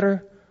feel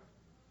better.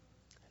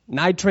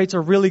 Nitrates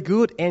are really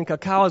good, and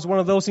cacao is one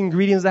of those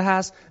ingredients that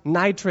has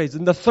nitrates.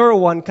 And the third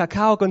one,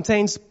 cacao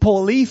contains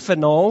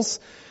polyphenols.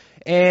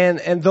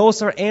 And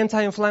those are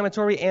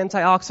anti-inflammatory,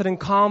 antioxidant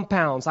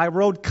compounds. I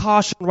wrote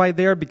caution right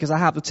there because I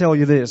have to tell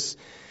you this.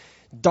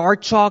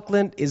 Dark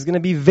chocolate is going to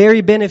be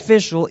very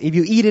beneficial if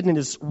you eat it in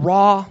its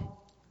raw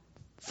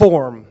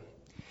form.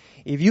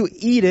 If you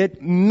eat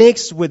it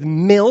mixed with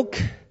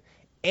milk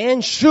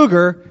and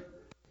sugar,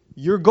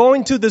 you're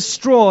going to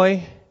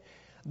destroy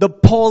the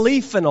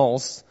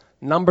polyphenols.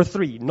 Number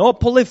 3, no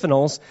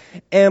polyphenols.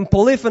 And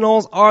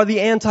polyphenols are the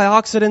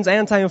antioxidants,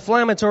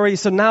 anti-inflammatory.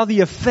 So now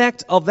the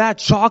effect of that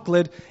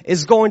chocolate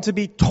is going to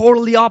be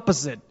totally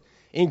opposite.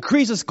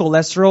 Increases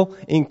cholesterol,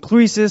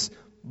 increases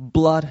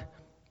blood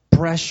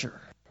pressure.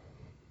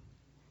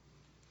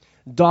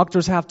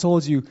 Doctors have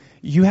told you,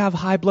 you have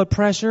high blood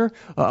pressure,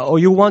 or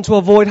you want to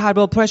avoid high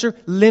blood pressure,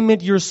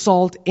 limit your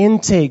salt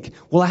intake.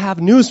 Well, I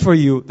have news for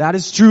you. That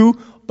is true,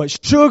 but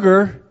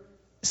sugar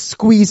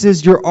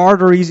squeezes your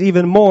arteries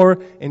even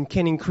more and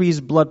can increase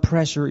blood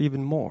pressure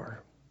even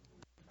more.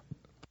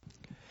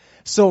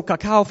 So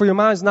cacao for your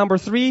mind is number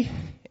 3.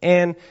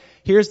 And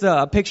here's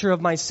the picture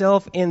of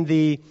myself in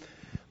the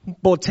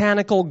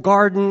botanical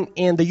garden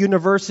in the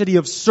University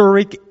of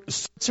Zurich,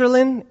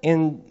 Switzerland.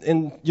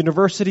 In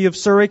University of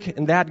Zurich,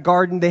 in that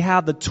garden, they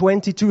have the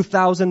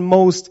 22,000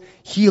 most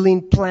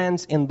healing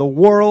plants in the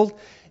world.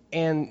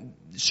 And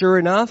sure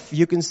enough,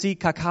 you can see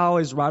cacao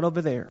is right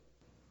over there.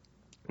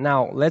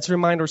 Now, let's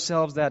remind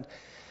ourselves that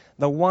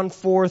the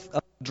 1/4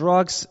 of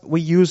drugs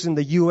we use in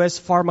the U.S.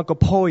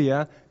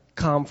 pharmacopoeia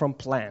come from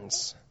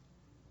plants.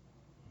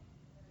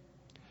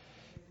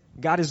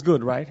 God is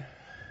good, right?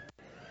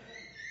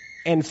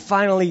 And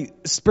finally,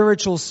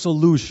 spiritual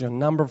solution,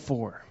 number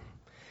 4.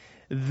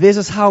 This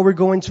is how we're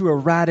going to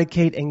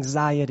eradicate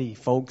anxiety,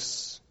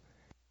 folks.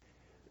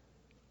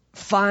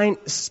 Find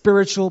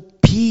spiritual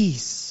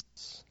peace.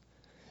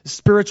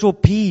 Spiritual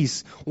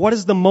peace. What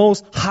is the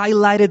most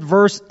highlighted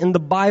verse in the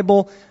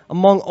Bible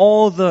among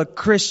all the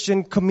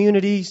Christian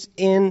communities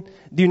in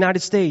the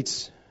United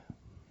States?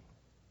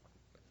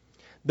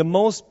 The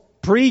most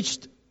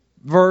preached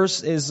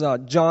verse is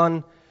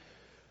John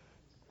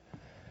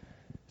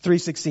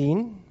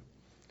 3:16.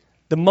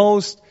 The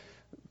most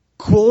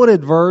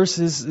quoted verse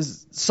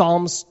is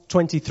Psalms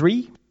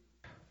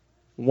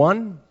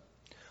 23:1.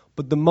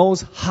 But the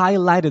most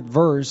highlighted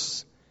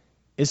verse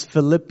is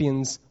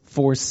Philippians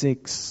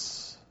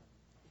 4:6.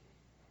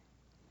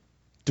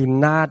 Do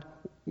not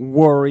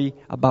worry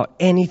about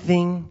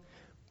anything.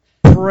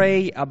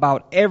 Pray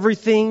about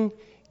everything.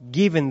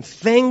 Giving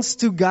thanks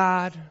to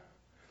God.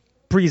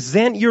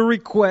 Present your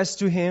request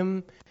to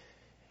Him.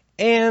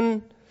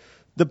 And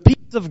the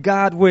peace of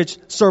God, which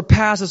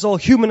surpasses all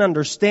human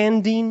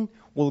understanding,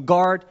 will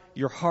guard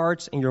your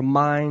hearts and your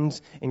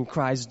minds in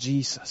Christ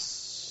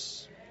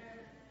Jesus.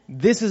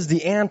 This is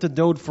the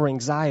antidote for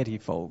anxiety,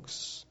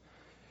 folks.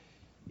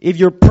 If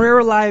your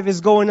prayer life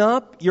is going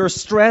up, your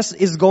stress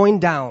is going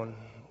down.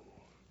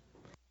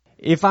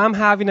 If I'm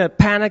having a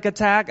panic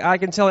attack, I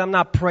can tell you I'm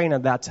not praying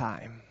at that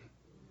time.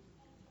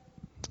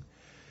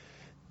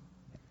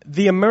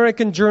 The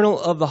American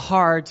Journal of the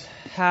Heart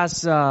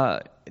has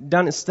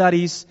done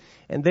studies,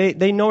 and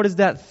they noticed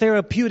that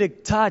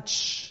therapeutic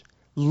touch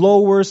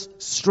lowers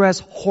stress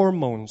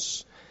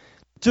hormones.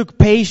 Took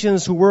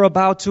patients who were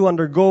about to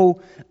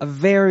undergo a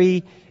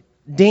very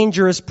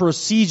dangerous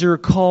procedure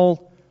called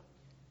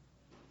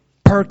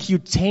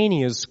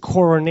percutaneous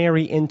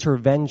coronary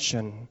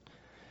intervention.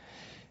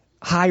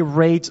 High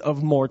rates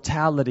of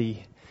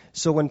mortality.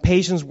 So when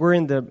patients were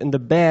in the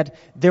bed,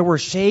 they were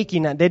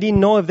shaking. They didn't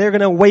know if they're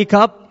going to wake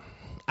up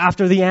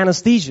after the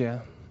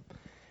anesthesia.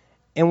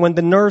 And when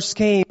the nurse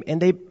came and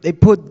they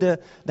put the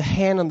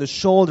hand on the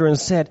shoulder and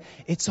said,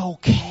 "It's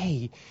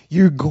okay,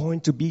 you're going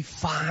to be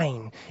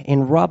fine,"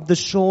 and rubbed the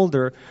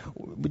shoulder,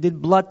 we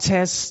did blood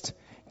tests,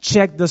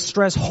 checked the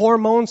stress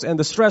hormones, and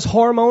the stress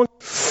hormone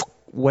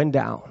went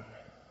down.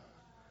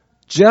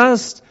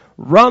 Just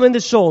rubbing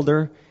the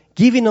shoulder,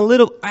 giving a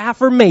little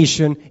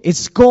affirmation,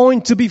 "It's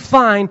going to be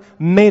fine,"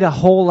 made a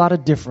whole lot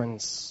of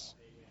difference.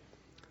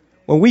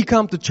 When we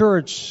come to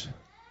church,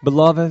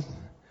 beloved,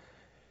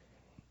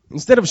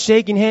 instead of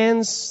shaking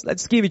hands,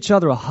 let's give each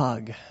other a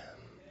hug.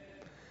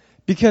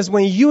 Because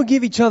when you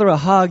give each other a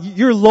hug,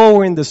 you're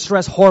lowering the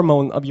stress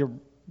hormone of your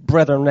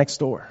brethren next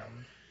door.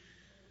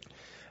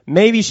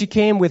 Maybe she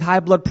came with high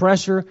blood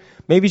pressure.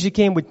 Maybe she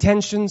came with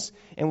tensions.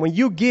 And when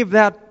you give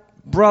that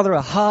brother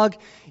a hug,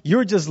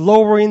 you're just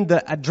lowering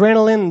the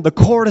adrenaline, the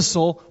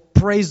cortisol.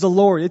 Praise the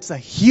Lord. It's a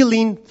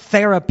healing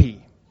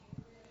therapy.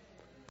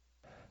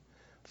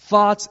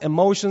 Thoughts,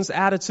 emotions,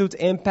 attitudes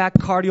impact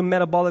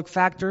cardiometabolic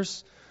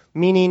factors,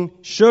 meaning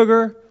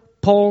sugar,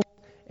 pulse,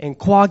 and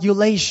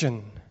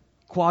coagulation.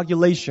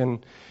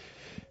 Coagulation.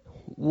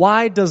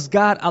 Why does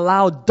God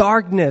allow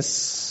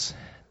darkness?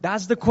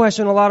 That's the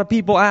question a lot of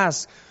people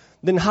ask.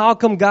 Then how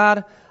come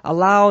God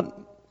allowed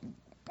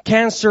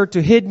cancer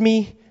to hit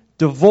me,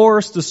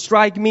 divorce to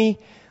strike me?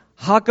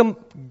 How come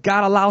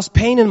God allows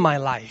pain in my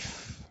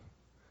life?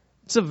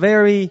 It's a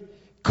very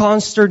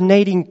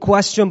consternating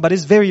question, but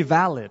it's very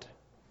valid.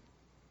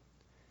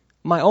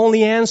 My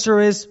only answer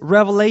is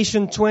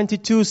Revelation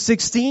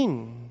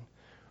 22:16.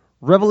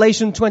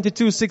 Revelation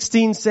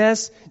 22:16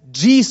 says,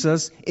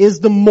 Jesus is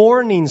the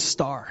morning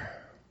star.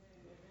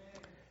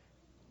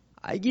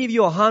 I give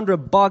you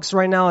 $100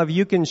 right now if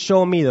you can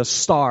show me the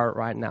star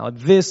right now, at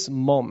this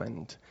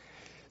moment.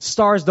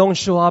 Stars don't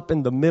show up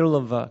in the middle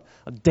of a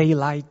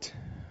daylight.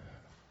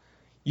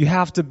 You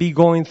have to be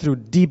going through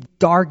deep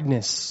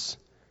darkness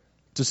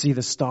to see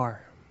the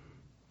star.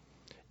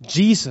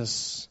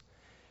 Jesus,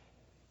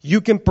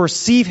 you can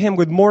perceive Him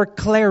with more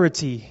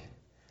clarity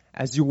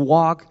as you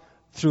walk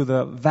through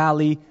the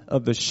valley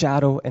of the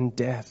shadow and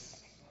death.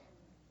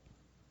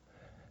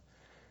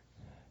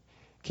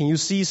 Can you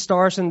see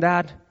stars in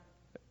that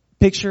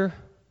picture?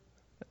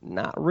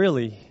 Not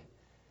really.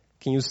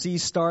 Can you see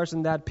stars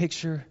in that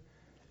picture?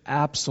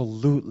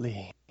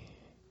 Absolutely.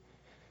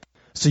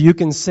 So you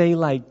can say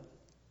like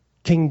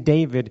King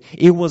David,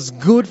 "It was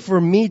good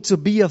for me to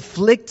be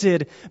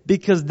afflicted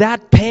because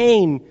that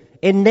pain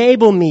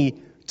enabled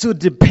me to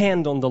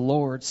depend on the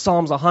Lord."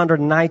 Psalms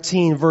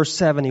 119 verse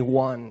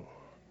 71.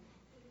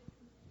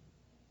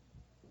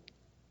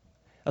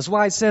 That's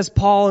why it says,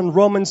 Paul in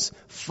Romans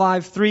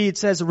 5:3, it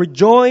says,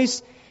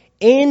 "Rejoice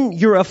in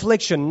your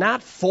affliction,"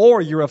 not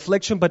for your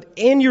affliction, but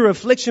in your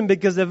affliction,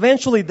 because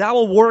eventually that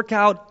will work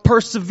out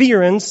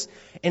perseverance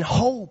and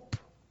hope.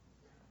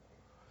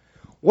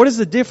 What is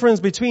the difference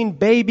between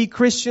baby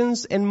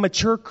Christians and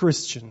mature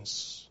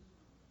Christians?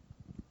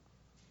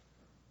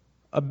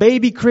 A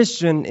baby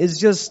Christian is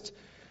just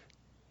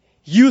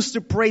used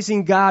to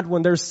praising God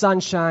when there's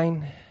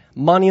sunshine,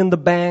 money in the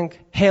bank,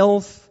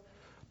 health,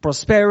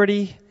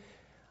 prosperity.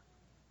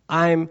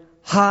 I'm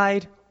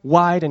high,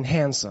 wide, and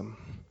handsome.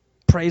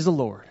 Praise the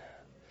Lord.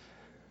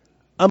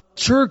 A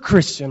mature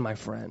Christian, my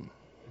friend.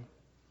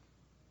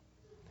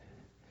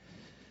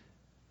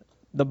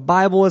 The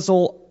Bible is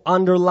all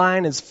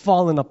underlined, it's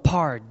fallen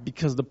apart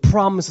because the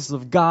promises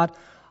of God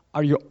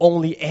are your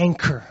only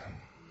anchor.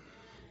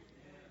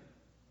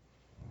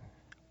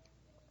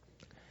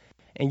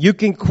 And you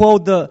can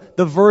quote the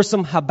verse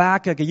from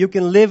Habakkuk, and you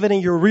can live it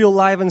in your real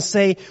life and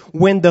say,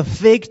 when the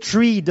fig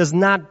tree does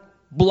not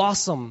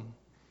blossom,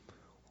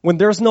 when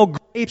there's no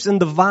grapes in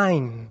the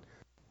vine,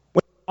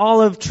 when the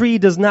olive tree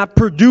does not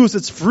produce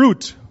its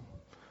fruit,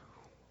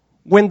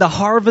 when the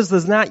harvest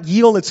does not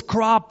yield its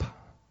crop,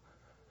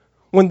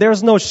 when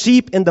there's no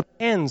sheep in the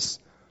pens,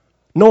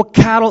 no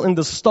cattle in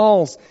the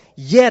stalls,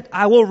 yet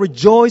I will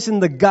rejoice in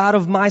the God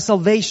of my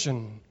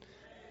salvation.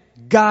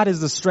 God is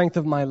the strength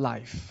of my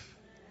life.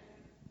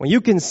 When you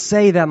can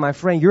say that, my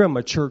friend, you're a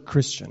mature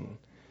Christian.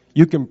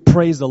 You can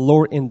praise the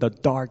Lord in the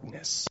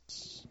darkness.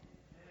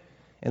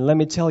 And let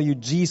me tell you,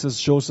 Jesus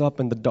shows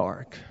up in the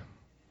dark.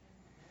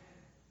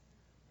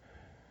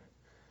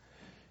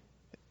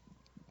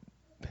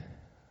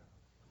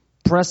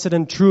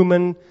 President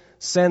Truman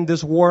sent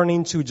this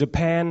warning to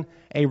Japan: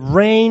 a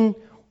rain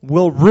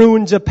will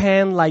ruin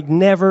Japan like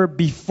never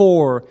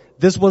before.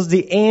 This was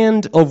the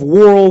end of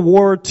World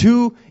War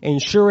II,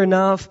 and sure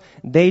enough,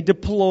 they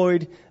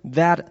deployed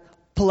that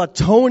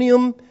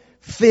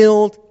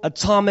plutonium-filled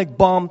atomic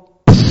bomb,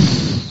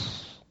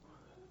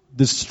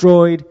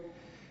 destroyed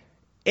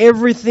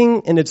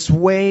everything in its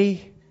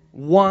way,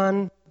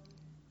 1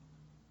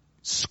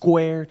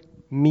 square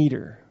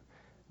meter.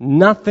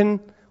 Nothing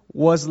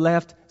was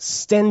left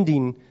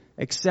standing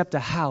except a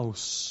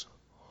house.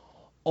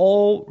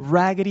 All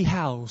raggedy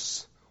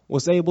house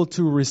was able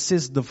to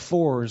resist the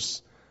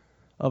force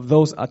of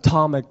those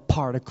atomic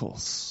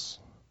particles.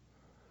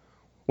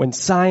 When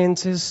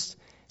scientists,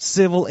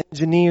 civil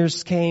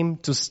engineers came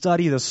to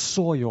study the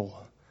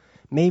soil,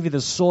 maybe the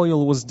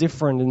soil was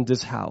different in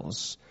this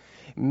house.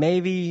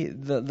 Maybe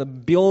the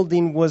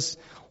building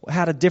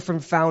had a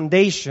different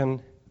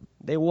foundation.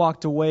 They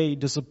walked away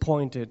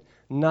disappointed.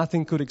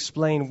 Nothing could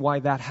explain why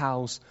that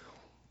house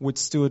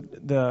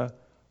withstood the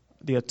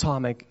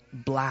atomic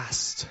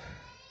blast.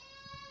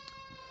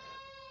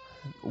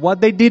 What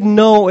they didn't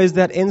know is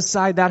that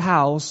inside that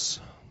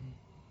house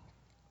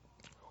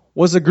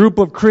was a group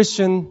of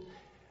Christian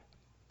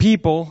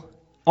people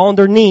on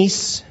their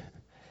knees,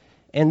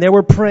 and they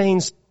were praying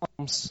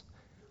Psalms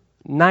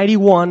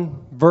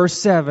 91 verse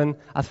 7,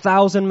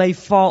 1,000 may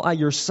fall at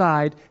your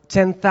side,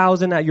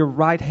 10,000 at your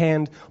right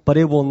hand, but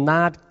it will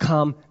not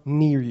come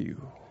near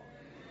you.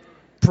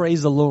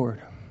 Praise the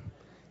Lord.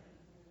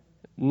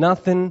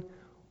 Nothing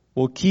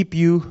will keep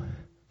you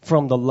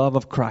from the love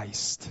of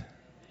Christ.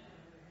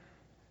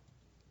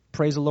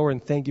 Praise the Lord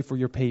and thank you for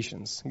your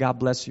patience. God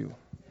bless you.